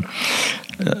releases. And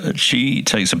she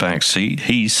takes a back seat.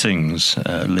 He sings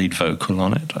lead vocal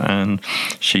on it, and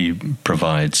she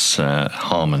provides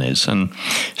harmonies. And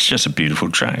it's just a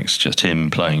beautiful track. It's just him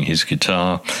playing his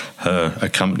guitar, her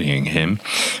accompanying him,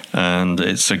 and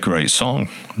it's a great song.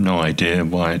 No idea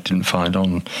why it didn't find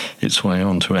its way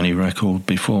onto any record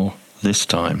before this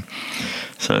time.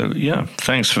 So, yeah,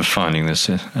 thanks for finding this,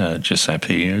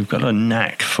 Giuseppe. You've got a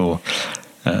knack for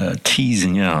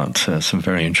teasing out some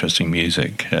very interesting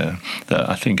music that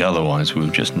I think otherwise we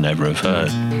would just never have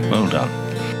heard. Well done.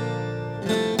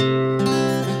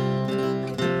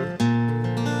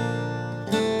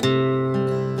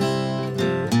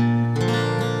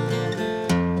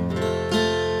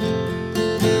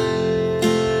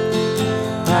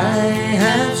 I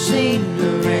have seen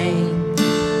the rain,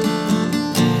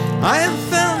 I have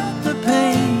felt the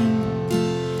pain.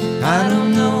 I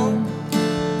don't know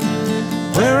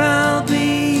where I'll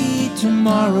be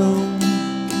tomorrow.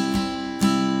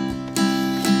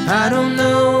 I don't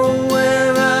know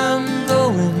where I'm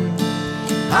going.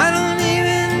 I don't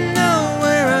even know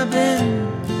where I've been.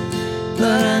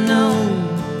 But I know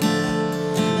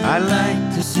I'd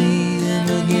like to see them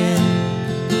again.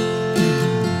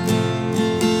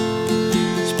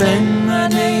 Spend my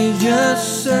days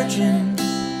just searching,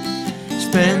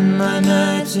 spend my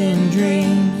nights in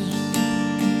dreams.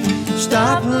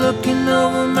 Stop looking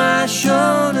over my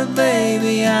shoulder,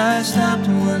 baby, I stopped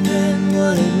wondering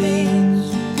what it means.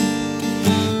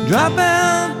 Drop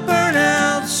out, burn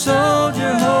out,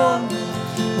 soldier whore.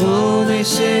 Oh, they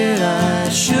said I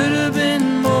should have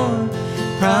been more.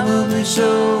 Probably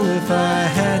so if I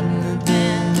hadn't have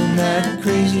been in that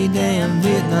crazy damn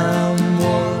Vietnam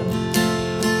War.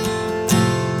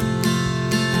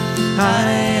 I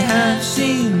have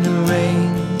seen the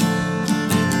rain,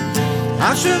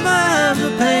 I've survived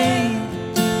the pain.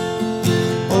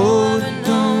 Oh, it's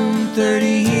been 30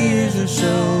 years or so,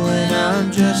 and I'm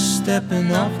just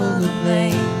stepping off of the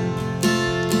plane.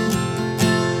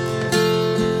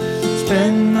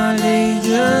 Spend my day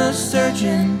just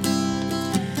searching,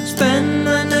 spend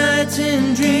my nights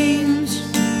in dreams.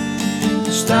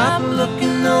 Stop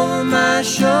looking over my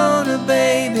shoulder,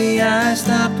 baby, I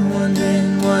stopped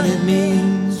wondering what it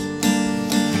means.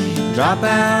 Drop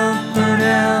out, burn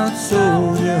out,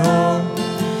 soldier whore.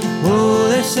 Oh,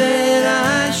 they said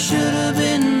I should have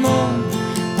been more.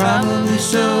 Probably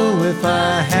so if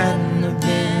I hadn't have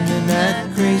been in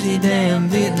that crazy damn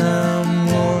Vietnam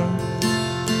War.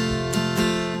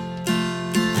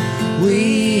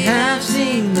 We have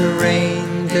seen the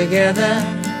rain together,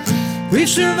 we've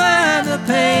survived the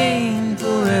pain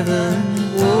forever.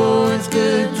 Oh, it's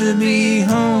good to be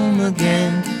home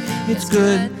again. It's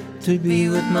good to be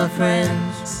with my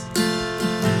friends.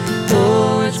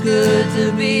 Oh, it's good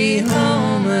to be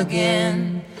home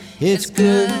again. It's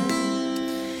good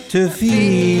to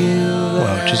feel.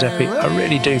 Well, Giuseppe, I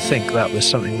really do think that was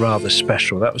something rather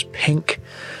special. That was Pink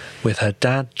with her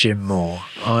dad, Jim Moore.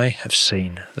 I Have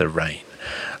Seen the Rain.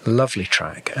 Lovely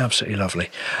track, absolutely lovely.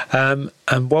 And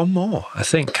one more, I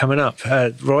think, coming up.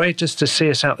 Roy, just to see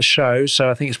us out the show,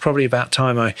 so I think it's probably about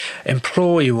time I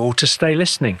implore you all to stay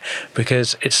listening,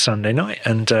 because it's Sunday night,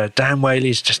 and Dan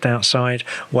Whaley's just outside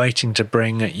waiting to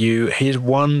bring you his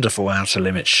wonderful Outer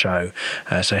Limits show.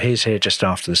 So he's here just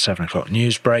after the 7 o'clock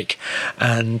news break,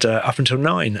 and up until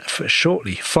 9,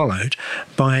 shortly followed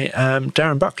by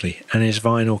Darren Buckley and his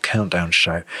Vinyl Countdown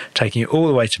show, taking you all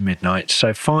the way to midnight.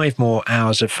 So 5 more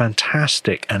hours of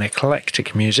fantastic and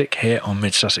eclectic music here on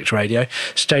Mid-Sussex Radio.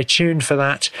 Stay tuned for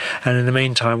that, and in the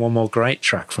meantime, one more great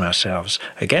track from ourselves,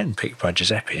 again picked by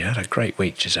Giuseppe. You had a great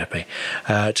week, Giuseppe,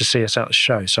 to see us out the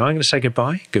show. So I'm going to say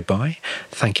goodbye.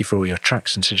 Thank you for all your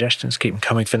tracks and suggestions. Keep them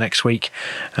coming for next week.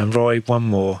 And Roy, one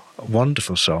more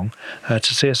wonderful song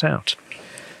to see us out.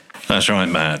 That's right,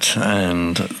 Matt.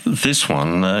 And this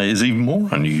one is even more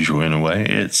unusual in a way.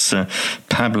 It's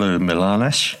Pablo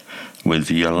Milanés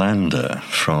with Yolanda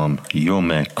from Yo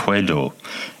Me Quedo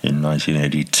in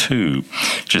 1982.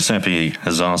 Giuseppe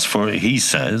has asked for it. He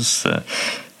says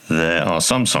there are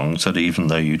some songs that even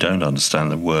though you don't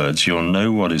understand the words, you'll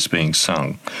know what is being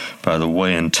sung by the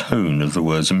way and tone of the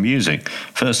words and music.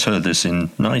 First heard this in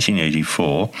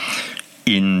 1984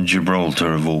 in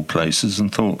Gibraltar of all places,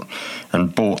 and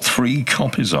bought 3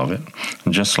 copies of it.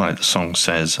 And just like the song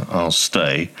says, I'll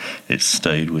stay, it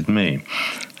stayed with me.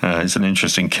 He's an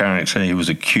interesting character. He was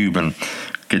a Cuban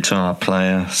guitar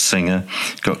player, singer,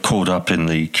 got caught up in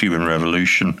the Cuban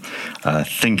Revolution. I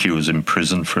think he was in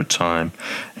prison for a time.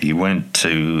 He went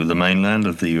to the mainland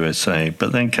of the USA,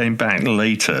 but then came back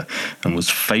later and was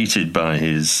fated by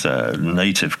his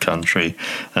native country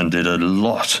and did a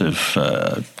lot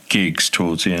of gigs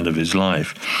towards the end of his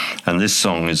life. And this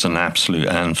song is an absolute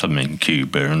anthem in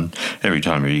Cuba, and every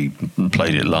time he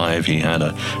played it live, he had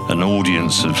an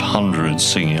audience of hundreds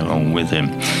singing along with him.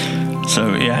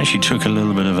 So it actually took a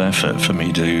little bit of effort for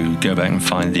me to go back and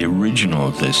find the original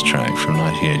of this track from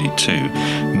 1982.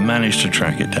 Managed to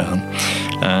track it down,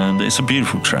 and it's a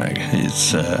beautiful track.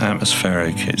 It's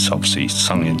atmospheric. It's obviously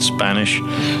sung in Spanish,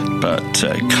 but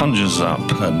it conjures up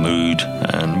a mood,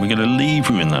 and we're going to leave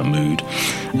you in that mood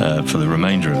for the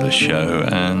remainder of the show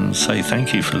and say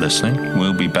thank you for listening.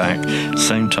 We'll be back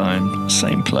same time,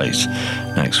 same place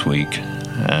next week,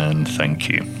 and thank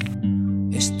you.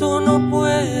 Esto no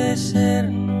puede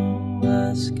ser no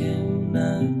más que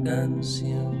una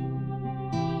canción.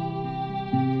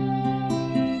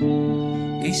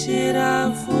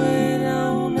 Quisiera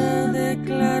fuera una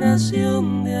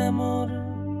declaración de amor,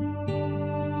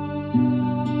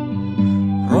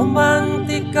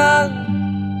 romántica,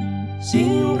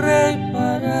 sin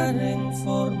reparar en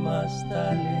formas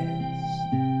tales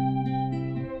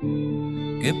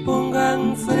que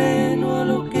pongan freno a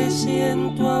lo que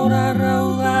siento ahora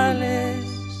raudales.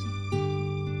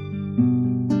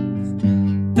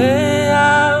 Te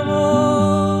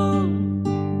amo,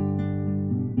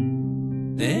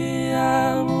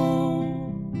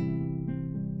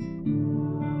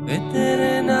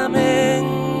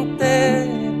 eternamente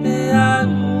te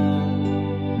amo.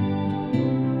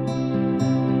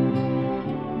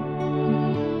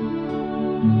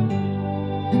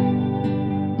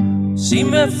 Si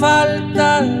me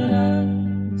faltaras,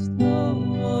 no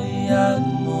voy a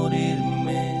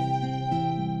morirme.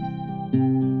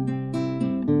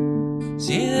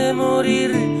 Si de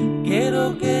morir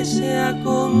quiero que sea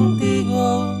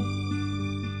contigo.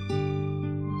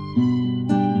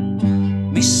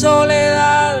 Mi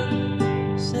soledad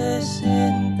se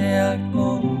siente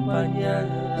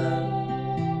acompañada.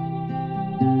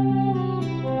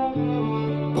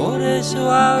 Por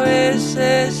eso a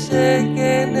veces sé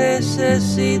que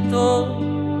necesito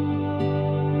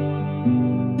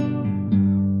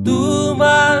tu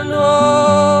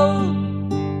mano,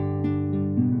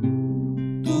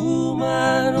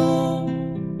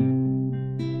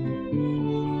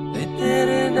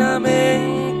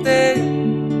 eternamente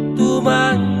tu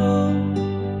mano.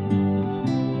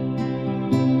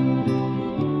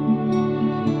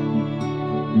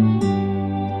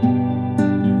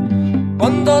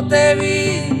 Cuando te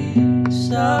vi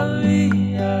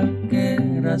sabía que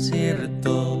era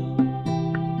cierto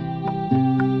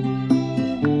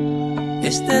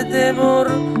este temor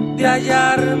de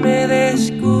hallarme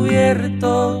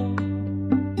descubierto.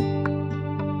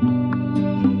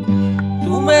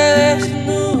 Tú me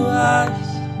desnudas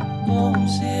con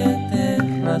 7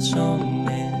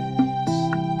 razones,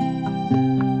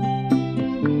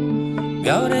 me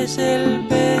abres el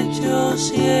pecho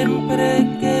siempre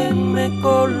que me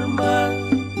colmas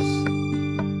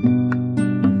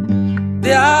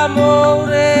de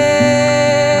amores,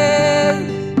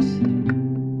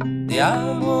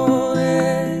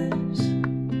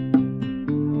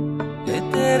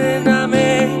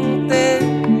 eternamente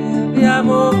de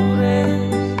amores.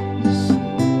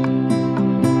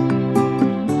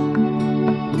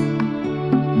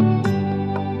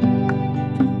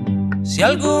 Si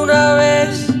alguna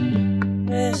vez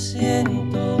me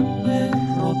siento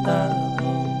derrotado,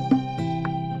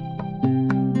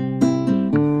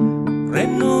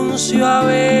 renuncio a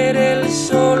ver el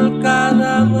sol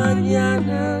cada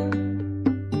mañana,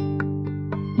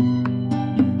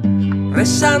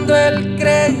 rezando el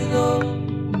credo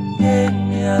que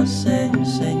me has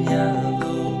enseñado.